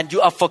and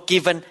you are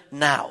forgiven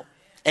now.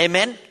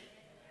 Amen.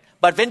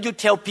 But when you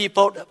tell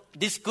people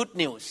this good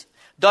news,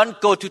 don't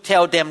go to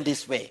tell them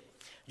this way.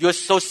 You're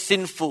so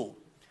sinful.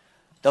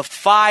 The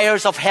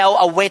fires of hell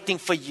are waiting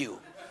for you.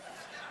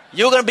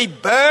 You're going to be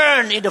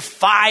burned in the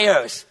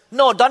fires.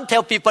 No, don't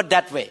tell people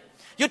that way.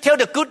 You tell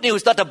the good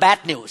news, not the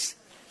bad news.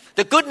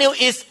 The good news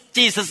is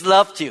Jesus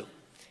loved you.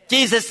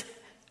 Jesus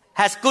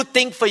has good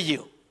things for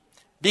you.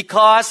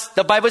 Because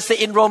the Bible says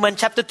in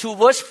Romans chapter 2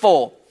 verse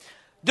 4,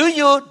 do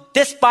you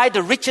despise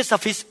the riches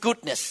of His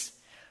goodness,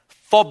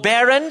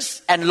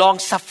 forbearance and long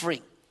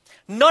suffering,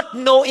 not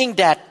knowing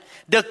that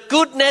the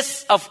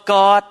goodness of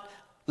God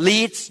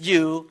leads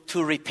you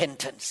to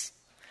repentance.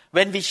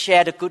 When we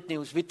share the good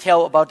news, we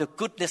tell about the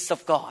goodness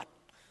of God.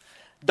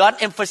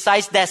 Don't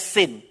emphasize their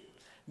sin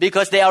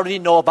because they already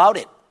know about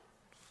it.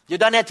 You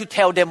don't have to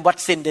tell them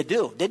what sin they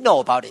do. They know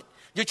about it.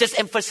 You just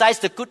emphasize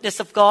the goodness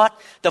of God,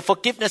 the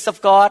forgiveness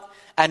of God,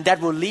 and that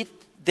will lead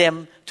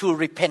them to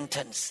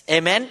repentance.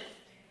 Amen?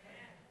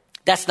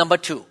 That's number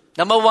 2.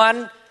 Number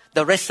 1,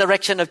 the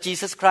resurrection of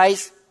Jesus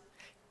Christ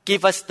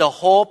give us the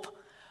hope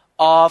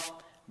of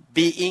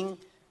being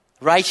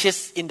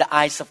righteous in the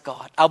eyes of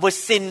God. Our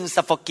sins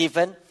are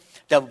forgiven.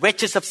 The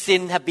wages of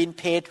sin have been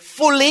paid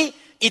fully,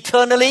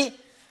 eternally,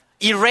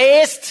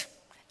 erased,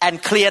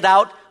 and cleared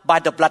out by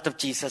the blood of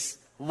Jesus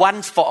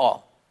once for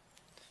all.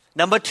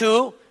 Number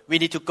 2, we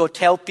need to go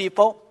tell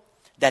people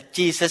that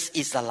Jesus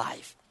is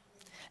alive.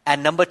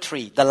 And number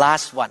 3, the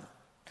last one,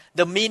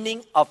 the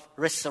meaning of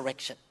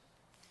resurrection.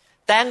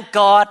 Thank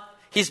God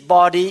His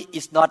body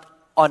is not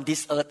on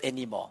this earth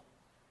anymore.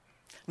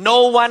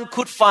 No one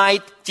could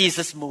find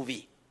Jesus'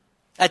 movie.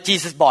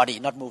 Jesus' body,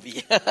 not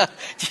movie.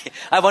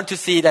 I want to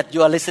see that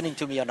you are listening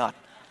to me or not.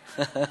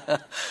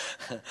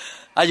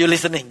 Are you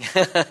listening?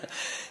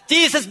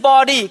 Jesus'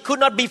 body could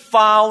not be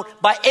found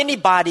by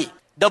anybody.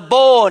 The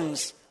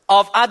bones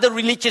of other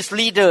religious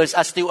leaders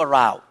are still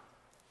around.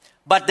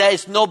 But there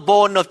is no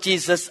bone of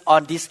Jesus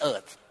on this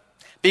earth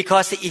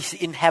because He is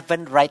in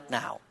heaven right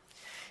now.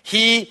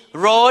 He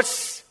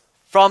rose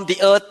from the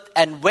earth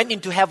and went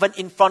into heaven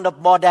in front of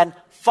more than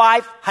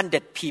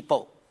 500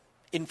 people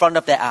in front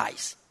of their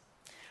eyes.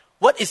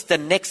 What is the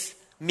next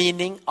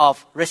meaning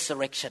of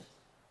resurrection?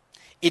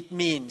 It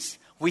means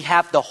we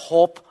have the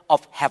hope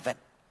of heaven.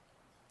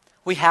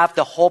 We have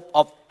the hope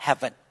of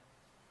heaven.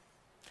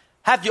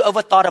 Have you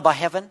ever thought about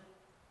heaven?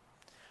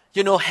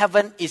 You know,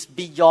 heaven is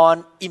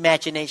beyond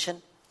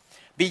imagination,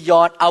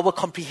 beyond our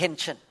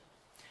comprehension,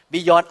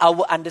 beyond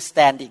our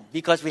understanding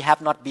because we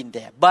have not been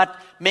there. But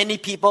many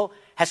people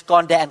has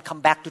gone there and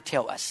come back to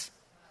tell us.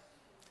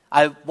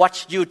 I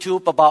watched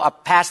YouTube about a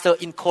pastor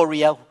in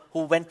Korea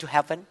who went to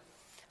heaven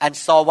and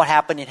saw what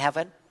happened in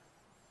heaven.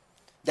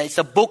 There is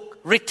a book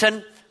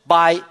written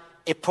by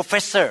a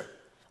professor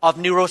of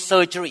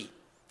neurosurgery,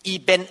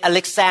 Eben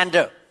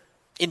Alexander,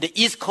 in the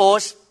East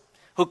Coast,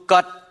 who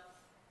got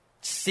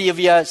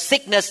severe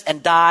sickness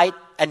and died,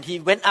 and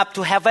he went up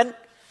to heaven.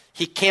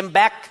 He came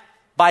back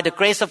by the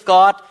grace of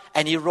God,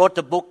 and he wrote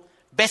the book,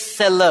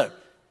 bestseller,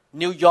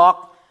 New York.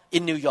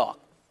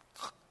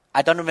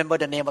 I don't remember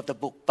the name of the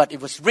book, but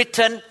it was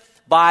written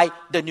by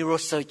the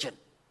neurosurgeon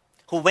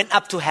who went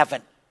up to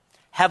heaven.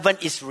 heaven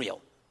is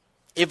real.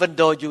 Even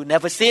though you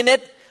never seen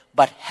it,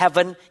 but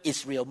heaven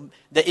is real.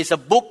 There is a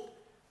book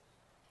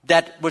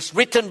that was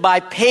written by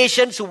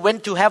patients who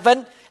went to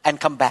heaven and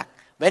come back.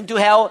 Went to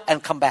hell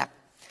and come back.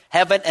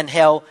 Heaven and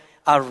hell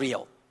are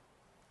real.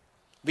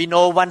 We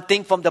know one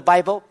thing from the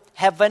Bible.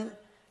 Heaven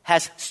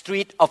has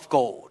street of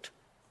gold.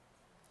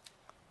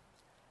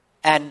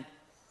 And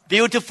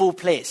beautiful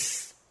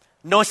place.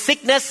 No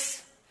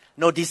sickness,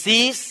 no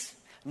disease,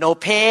 no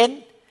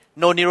pain,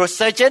 no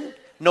neurosurgeon,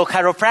 no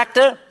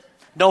chiropractor,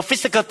 no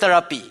physical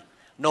therapy,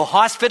 no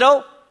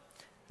hospital,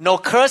 no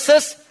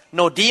curses,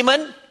 no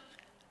demon,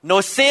 no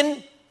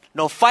sin,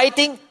 no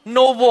fighting,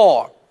 no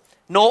war,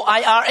 no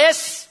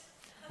IRS,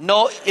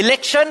 no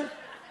election,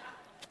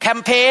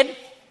 campaign,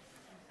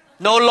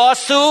 no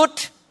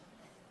lawsuit.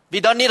 We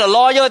don't need a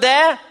lawyer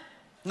there.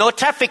 No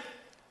traffic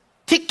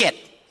ticket.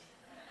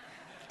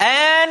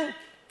 And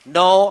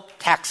no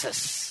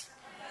taxes.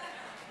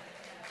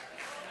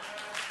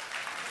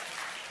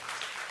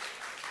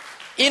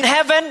 In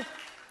heaven,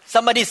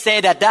 somebody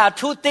said that there are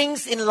two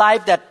things in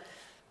life that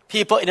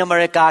people in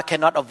America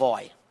cannot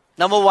avoid.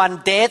 Number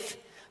one, death.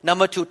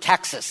 Number two,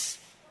 taxes.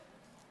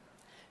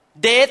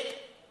 Death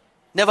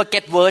never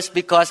get worse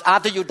because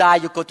after you die,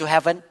 you go to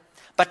heaven.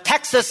 But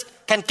taxes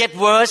can get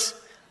worse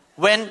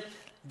when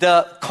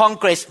the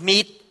Congress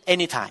meet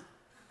anytime.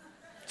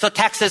 So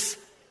taxes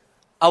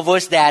are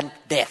worse than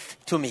death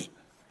to me.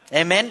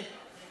 Amen.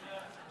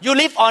 You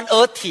live on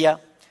earth here.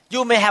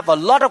 You may have a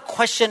lot of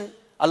question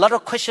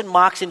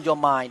marks in your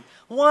mind.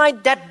 Why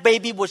that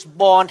baby was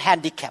born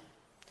handicapped?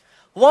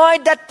 Why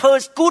that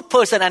good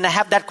person? And I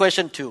have that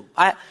question too.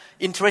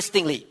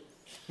 Interestingly,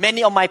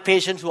 many of my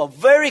patients who are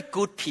very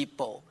good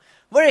people,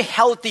 very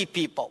healthy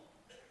people,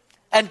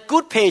 and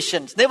good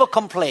patients never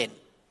complain.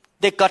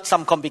 They got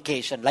some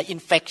complication like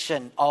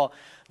infection or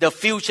the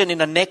fusion in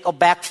the neck or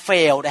back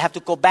failed. They have to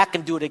go back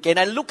and do it again.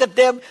 And look at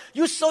them.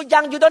 You're so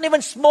young. You don't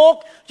even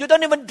smoke. You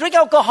don't even drink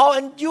alcohol.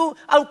 And you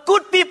are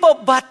good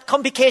people. But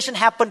complication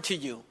happened to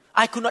you.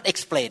 I could not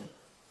explain.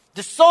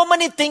 There's so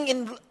many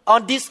things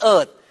on this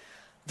earth.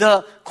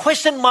 The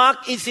question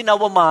mark is in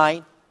our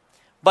mind.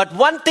 But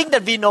one thing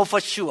that we know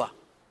for sure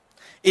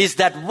is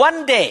that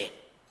one day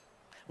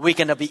we're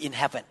going to be in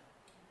heaven.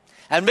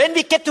 And when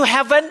we get to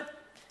heaven,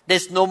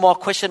 there's no more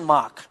question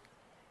mark.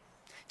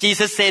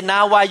 Jesus said,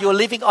 now while you're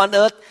living on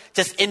earth,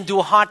 just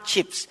endure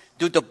hardships.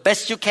 Do the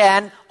best you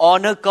can.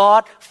 Honor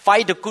God.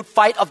 Fight the good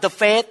fight of the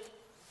faith.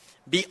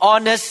 Be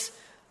honest.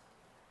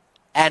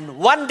 And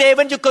one day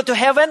when you go to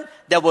heaven,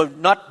 there will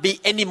not be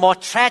any more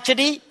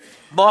tragedy,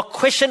 more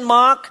question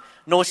mark,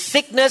 no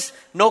sickness,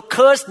 no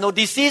curse, no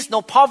disease,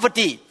 no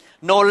poverty,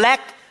 no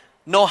lack,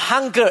 no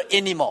hunger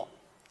anymore.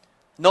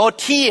 No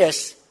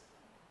tears.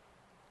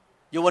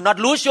 You will not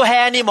lose your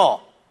hair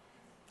anymore.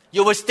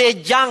 You will stay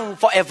young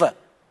forever.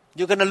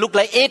 You're going to look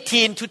like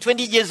 18 to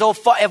 20 years old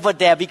forever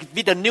there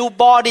with a new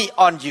body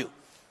on you.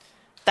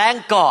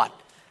 Thank God.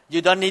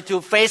 You don't need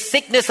to face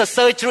sickness or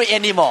surgery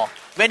anymore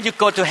when you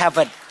go to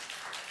heaven.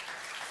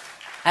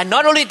 And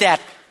not only that,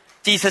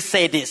 Jesus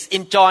said this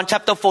in John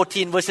chapter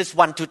 14 verses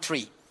 1 to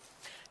 3.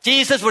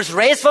 Jesus was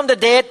raised from the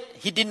dead.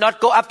 He did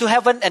not go up to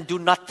heaven and do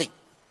nothing.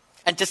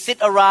 And just sit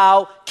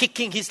around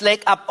kicking his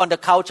leg up on the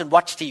couch and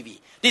watch TV.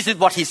 This is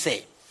what he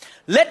said.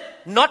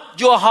 Let not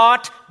your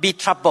heart be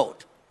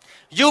troubled.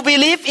 You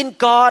believe in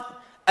God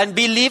and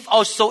believe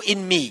also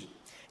in me.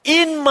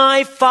 In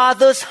my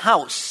Father's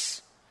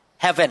house,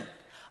 heaven,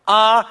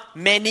 are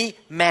many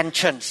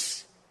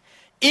mansions.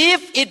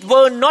 If it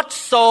were not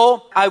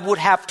so, I would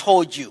have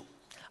told you.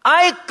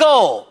 I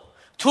go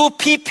to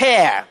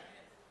prepare.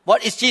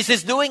 What is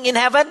Jesus doing in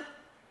heaven?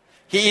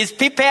 He is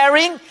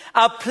preparing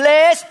a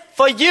place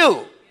for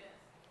you.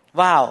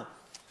 Wow.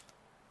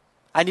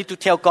 I need to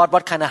tell God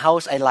what kind of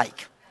house I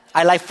like.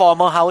 I like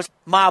formal house,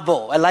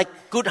 marble. I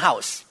like good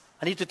house.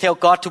 I need to tell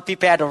God to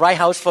prepare the right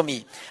house for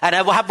me. And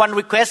I will have one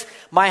request.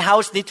 My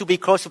house needs to be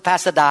close to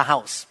Pastor Da's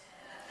house.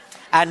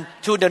 And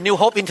to the New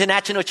Hope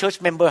International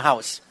Church member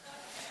house.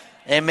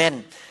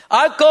 Amen.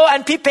 I'll go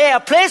and prepare a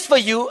place for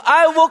you.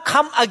 I will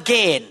come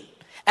again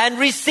and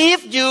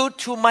receive you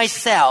to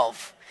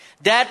myself.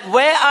 That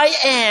where I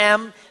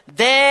am,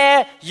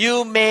 there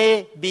you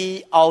may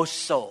be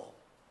also.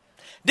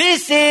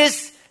 This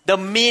is the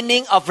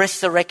meaning of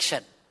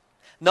resurrection.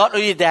 Not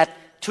only that,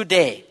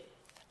 today,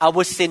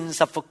 our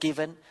sins are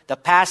forgiven. The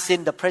past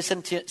sin, the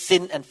present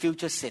sin, and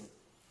future sin.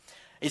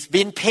 It's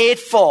been paid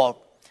for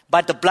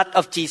by the blood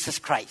of Jesus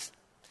Christ.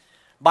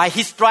 By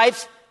His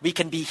stripes, we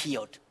can be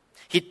healed.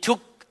 He took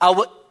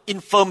our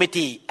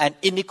infirmity and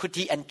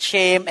iniquity and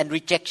shame and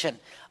rejection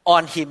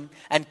on Him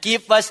and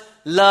give us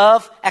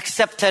love,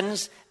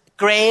 acceptance,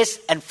 grace,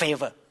 and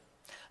favor.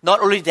 Not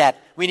only that,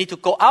 we need to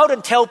go out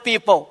and tell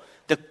people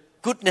the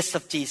goodness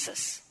of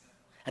Jesus.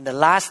 And the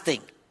last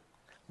thing,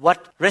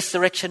 what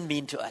resurrection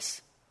means to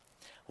us.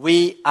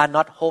 We are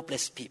not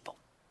hopeless people.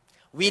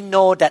 We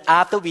know that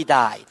after we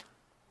died,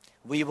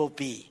 we will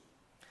be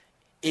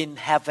in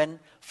heaven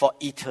for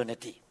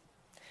eternity.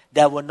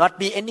 There will not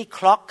be any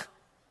clock,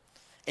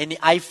 any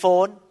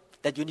iPhone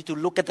that you need to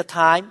look at the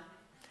time.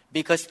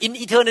 Because in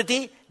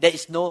eternity, there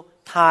is no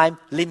time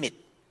limit.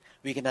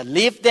 We're going to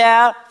live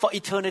there for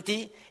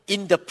eternity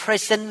in the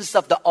presence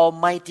of the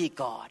Almighty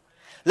God.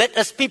 Let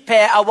us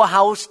prepare our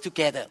house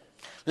together.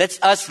 Let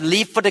us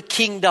live for the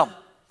kingdom.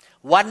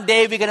 One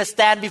day we're going to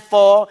stand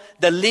before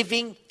the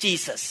living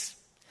Jesus.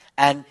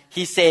 And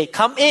He say,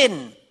 come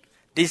in,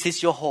 this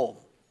is your home.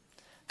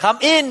 Come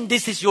in,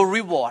 this is your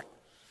reward.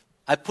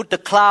 I put the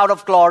cloud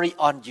of glory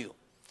on you.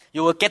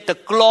 You will get the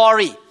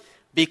glory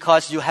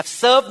because you have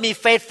served me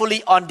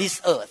faithfully on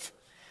this earth.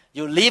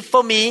 You live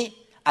for me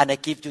and I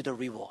give you the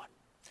reward.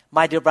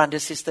 My dear brother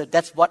and sister,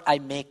 that's what I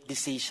make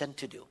decision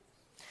to do.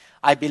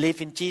 I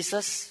believe in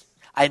Jesus.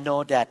 I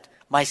know that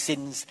my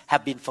sins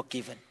have been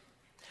forgiven.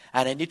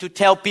 And I need to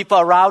tell people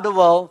around the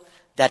world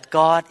that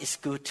God is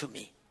good to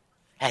me.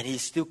 And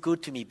He's still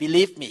good to me.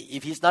 Believe me,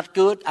 if He's not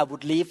good, I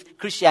would leave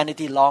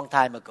Christianity a long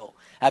time ago.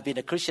 I've been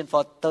a Christian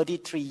for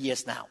 33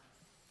 years now.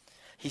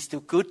 He's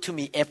still good to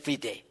me every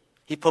day.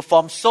 He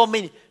performs so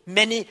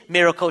many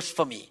miracles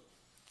for me.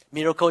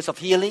 Miracles of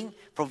healing,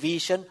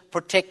 provision,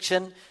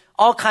 protection,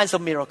 all kinds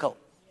of miracles.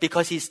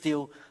 Because He's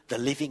still the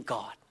living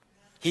God.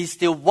 He's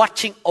still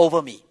watching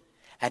over me.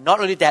 And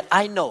not only that,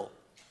 I know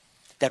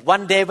that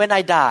one day when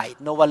I die,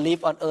 no one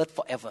lives on earth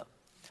forever.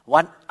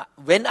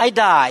 When I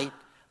die,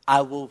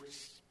 I will,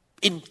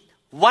 in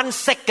 1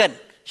 second,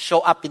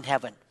 show up in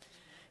heaven.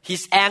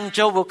 His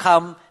angel will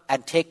come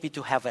and take me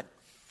to heaven.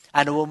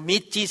 And I will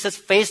meet Jesus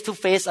face to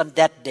face on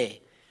that day.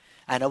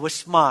 And I will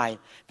smile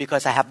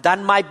because I have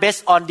done my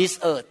best on this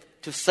earth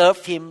to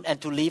serve Him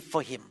and to live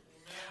for Him.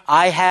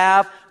 I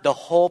have the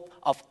hope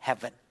of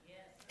heaven.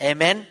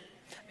 Amen.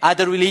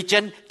 Other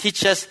religion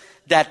teaches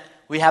that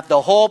we have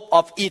the hope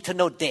of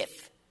eternal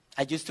death.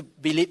 I used to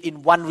believe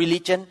in one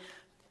religion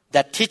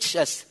that teaches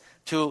us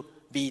to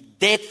be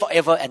dead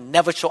forever and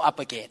never show up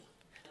again.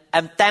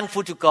 I'm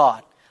thankful to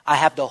God. I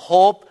have the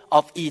hope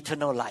of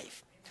eternal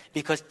life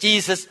because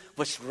Jesus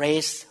was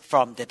raised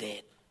from the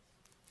dead.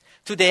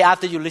 Today,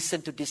 after you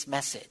listen to this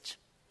message,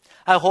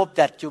 I hope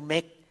that you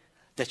make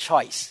the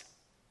choice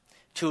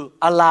to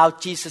allow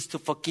Jesus to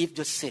forgive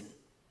your sin.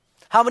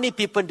 How many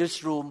people in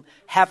this room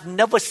have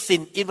never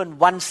sinned, even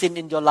one sin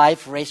in your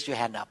life? Raise your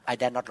hand up. I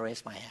dare not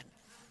raise my hand.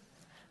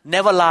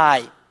 Never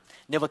lie,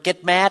 never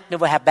get mad,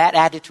 never have bad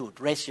attitude.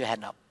 Raise your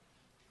hand up.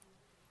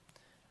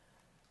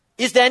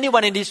 Is there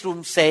anyone in this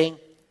room saying,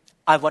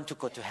 I want to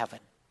go to heaven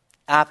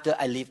after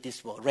I leave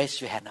this world?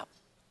 Raise your hand up.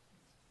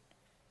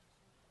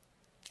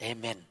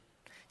 Amen.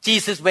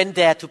 Jesus went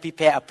there to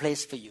prepare a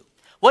place for you.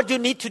 What you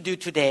need to do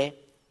today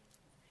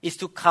is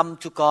to come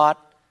to God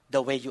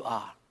the way you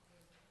are.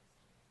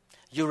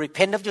 You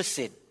repent of your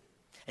sin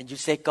and you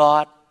say,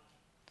 God,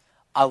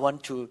 I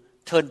want to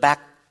turn back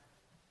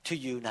to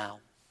you now.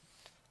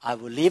 I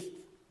will live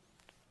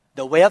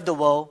the way of the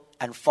world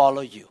and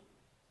follow you.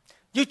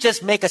 You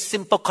just make a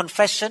simple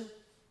confession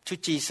to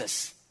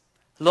Jesus.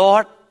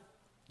 Lord,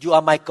 you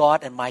are my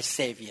God and my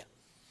Savior.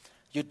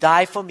 You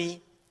died for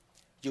me.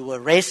 You were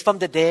raised from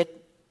the dead.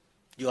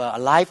 You are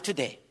alive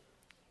today.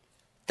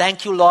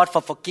 Thank you, Lord,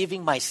 for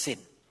forgiving my sin.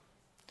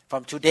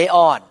 From today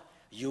on,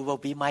 you will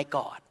be my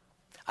God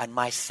and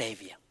my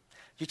Savior.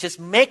 You just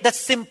make that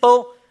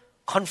simple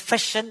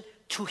confession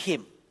to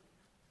Him.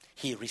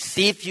 He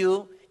received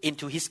you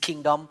into His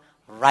kingdom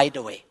right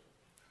away.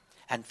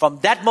 And from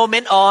that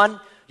moment on,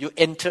 you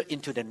enter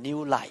into the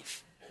new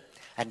life.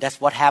 And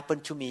that's what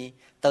happened to me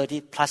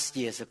 30 plus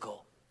years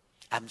ago.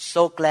 I'm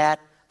so glad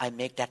I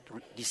made that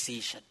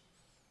decision.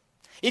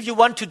 If you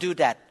want to do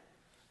that,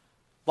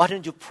 why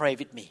don't you pray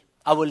with me?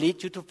 I will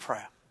lead you to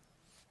prayer.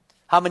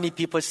 How many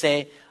people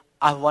say,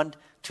 I want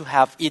to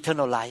have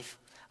eternal life.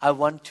 I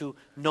want to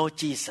know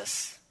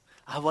Jesus.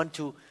 I want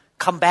to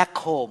come back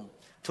home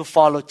to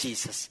follow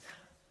Jesus.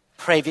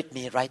 Pray with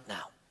me right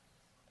now.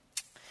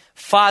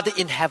 Father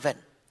in heaven,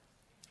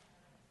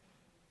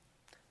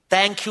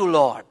 thank you,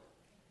 Lord,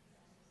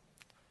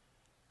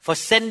 for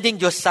sending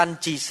your Son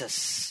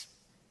Jesus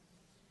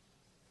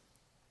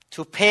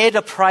to pay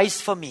the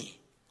price for me.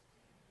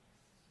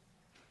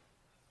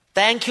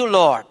 Thank you,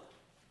 Lord,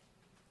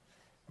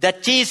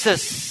 that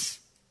Jesus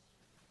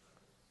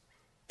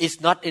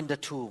is not in the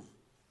tomb.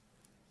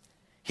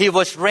 He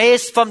was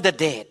raised from the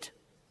dead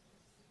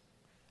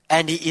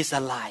and He is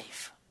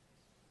alive.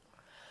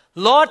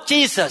 Lord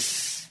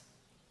Jesus,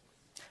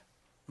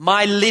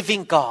 my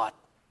living God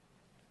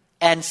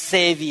and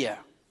Savior,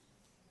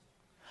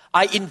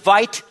 I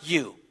invite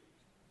you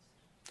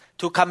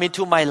to come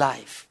into my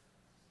life.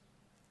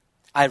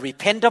 I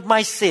repent of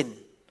my sin.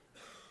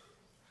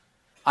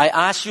 I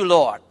ask you,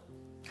 Lord,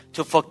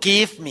 to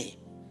forgive me.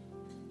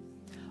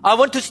 I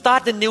want to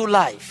start a new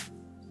life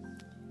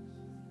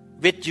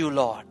with you,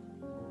 Lord.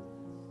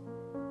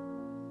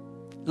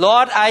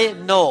 Lord, I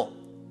know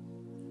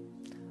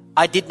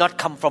I did not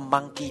come from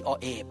monkey or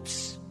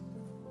apes.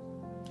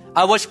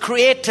 I was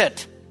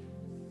created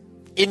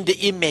in the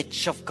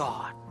image of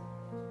God.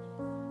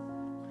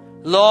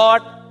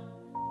 Lord,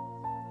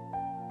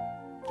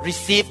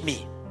 receive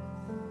me.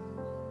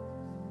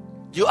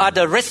 You are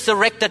the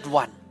resurrected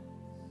one.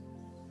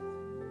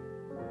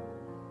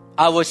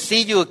 I will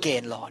see you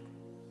again, Lord,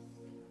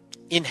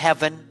 in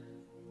heaven.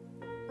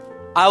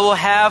 I will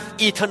have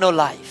eternal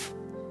life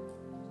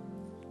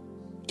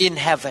in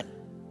heaven.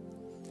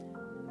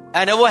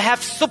 And I will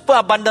have super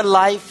abundant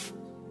life,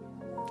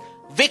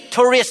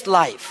 victorious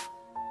life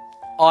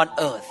on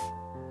earth.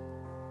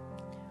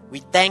 We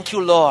thank you,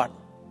 Lord.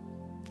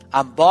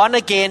 I'm born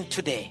again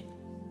today.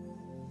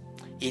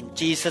 In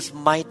Jesus'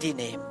 mighty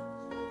name.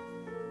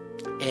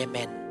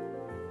 Amen.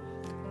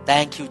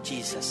 Thank you,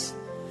 Jesus.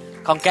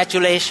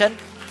 Congratulations.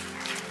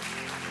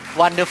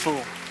 Wonderful.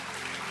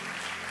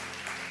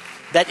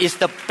 That is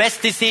the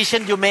best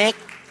decision you make,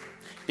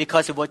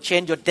 because it will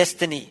change your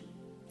destiny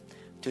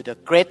to the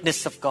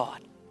greatness of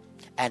God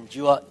and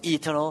your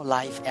eternal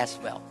life as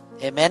well.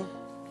 Amen.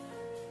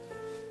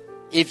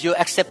 If you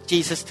accept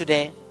Jesus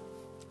today,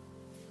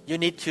 you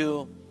need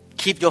to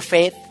keep your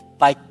faith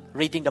by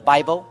reading the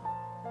Bible,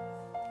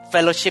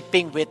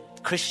 fellowshipping with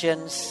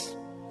Christians,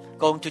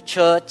 going to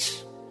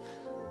church,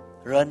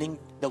 learning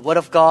the Word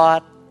of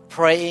God,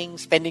 praying,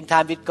 spending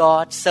time with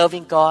God,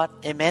 serving God.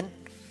 Amen.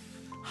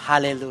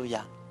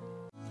 Hallelujah.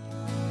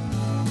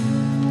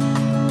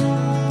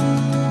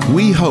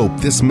 We hope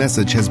this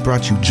message has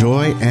brought you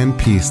joy and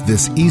peace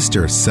this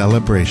Easter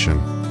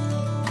celebration.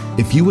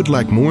 If you would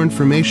like more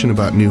information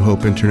about New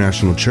Hope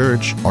International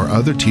Church or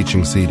other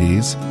teaching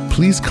CDs,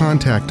 please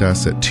contact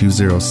us at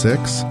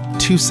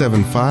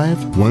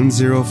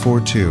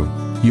 206-275-1042.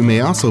 You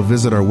may also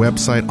visit our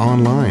website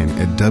online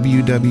at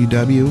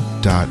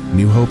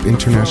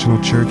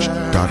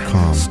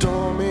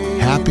www.newhopeinternationalchurch.com.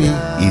 Happy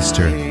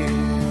Easter.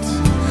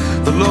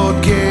 The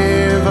Lord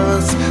gave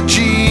us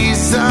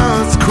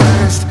Jesus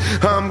Christ.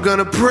 I'm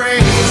gonna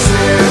praise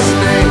Him.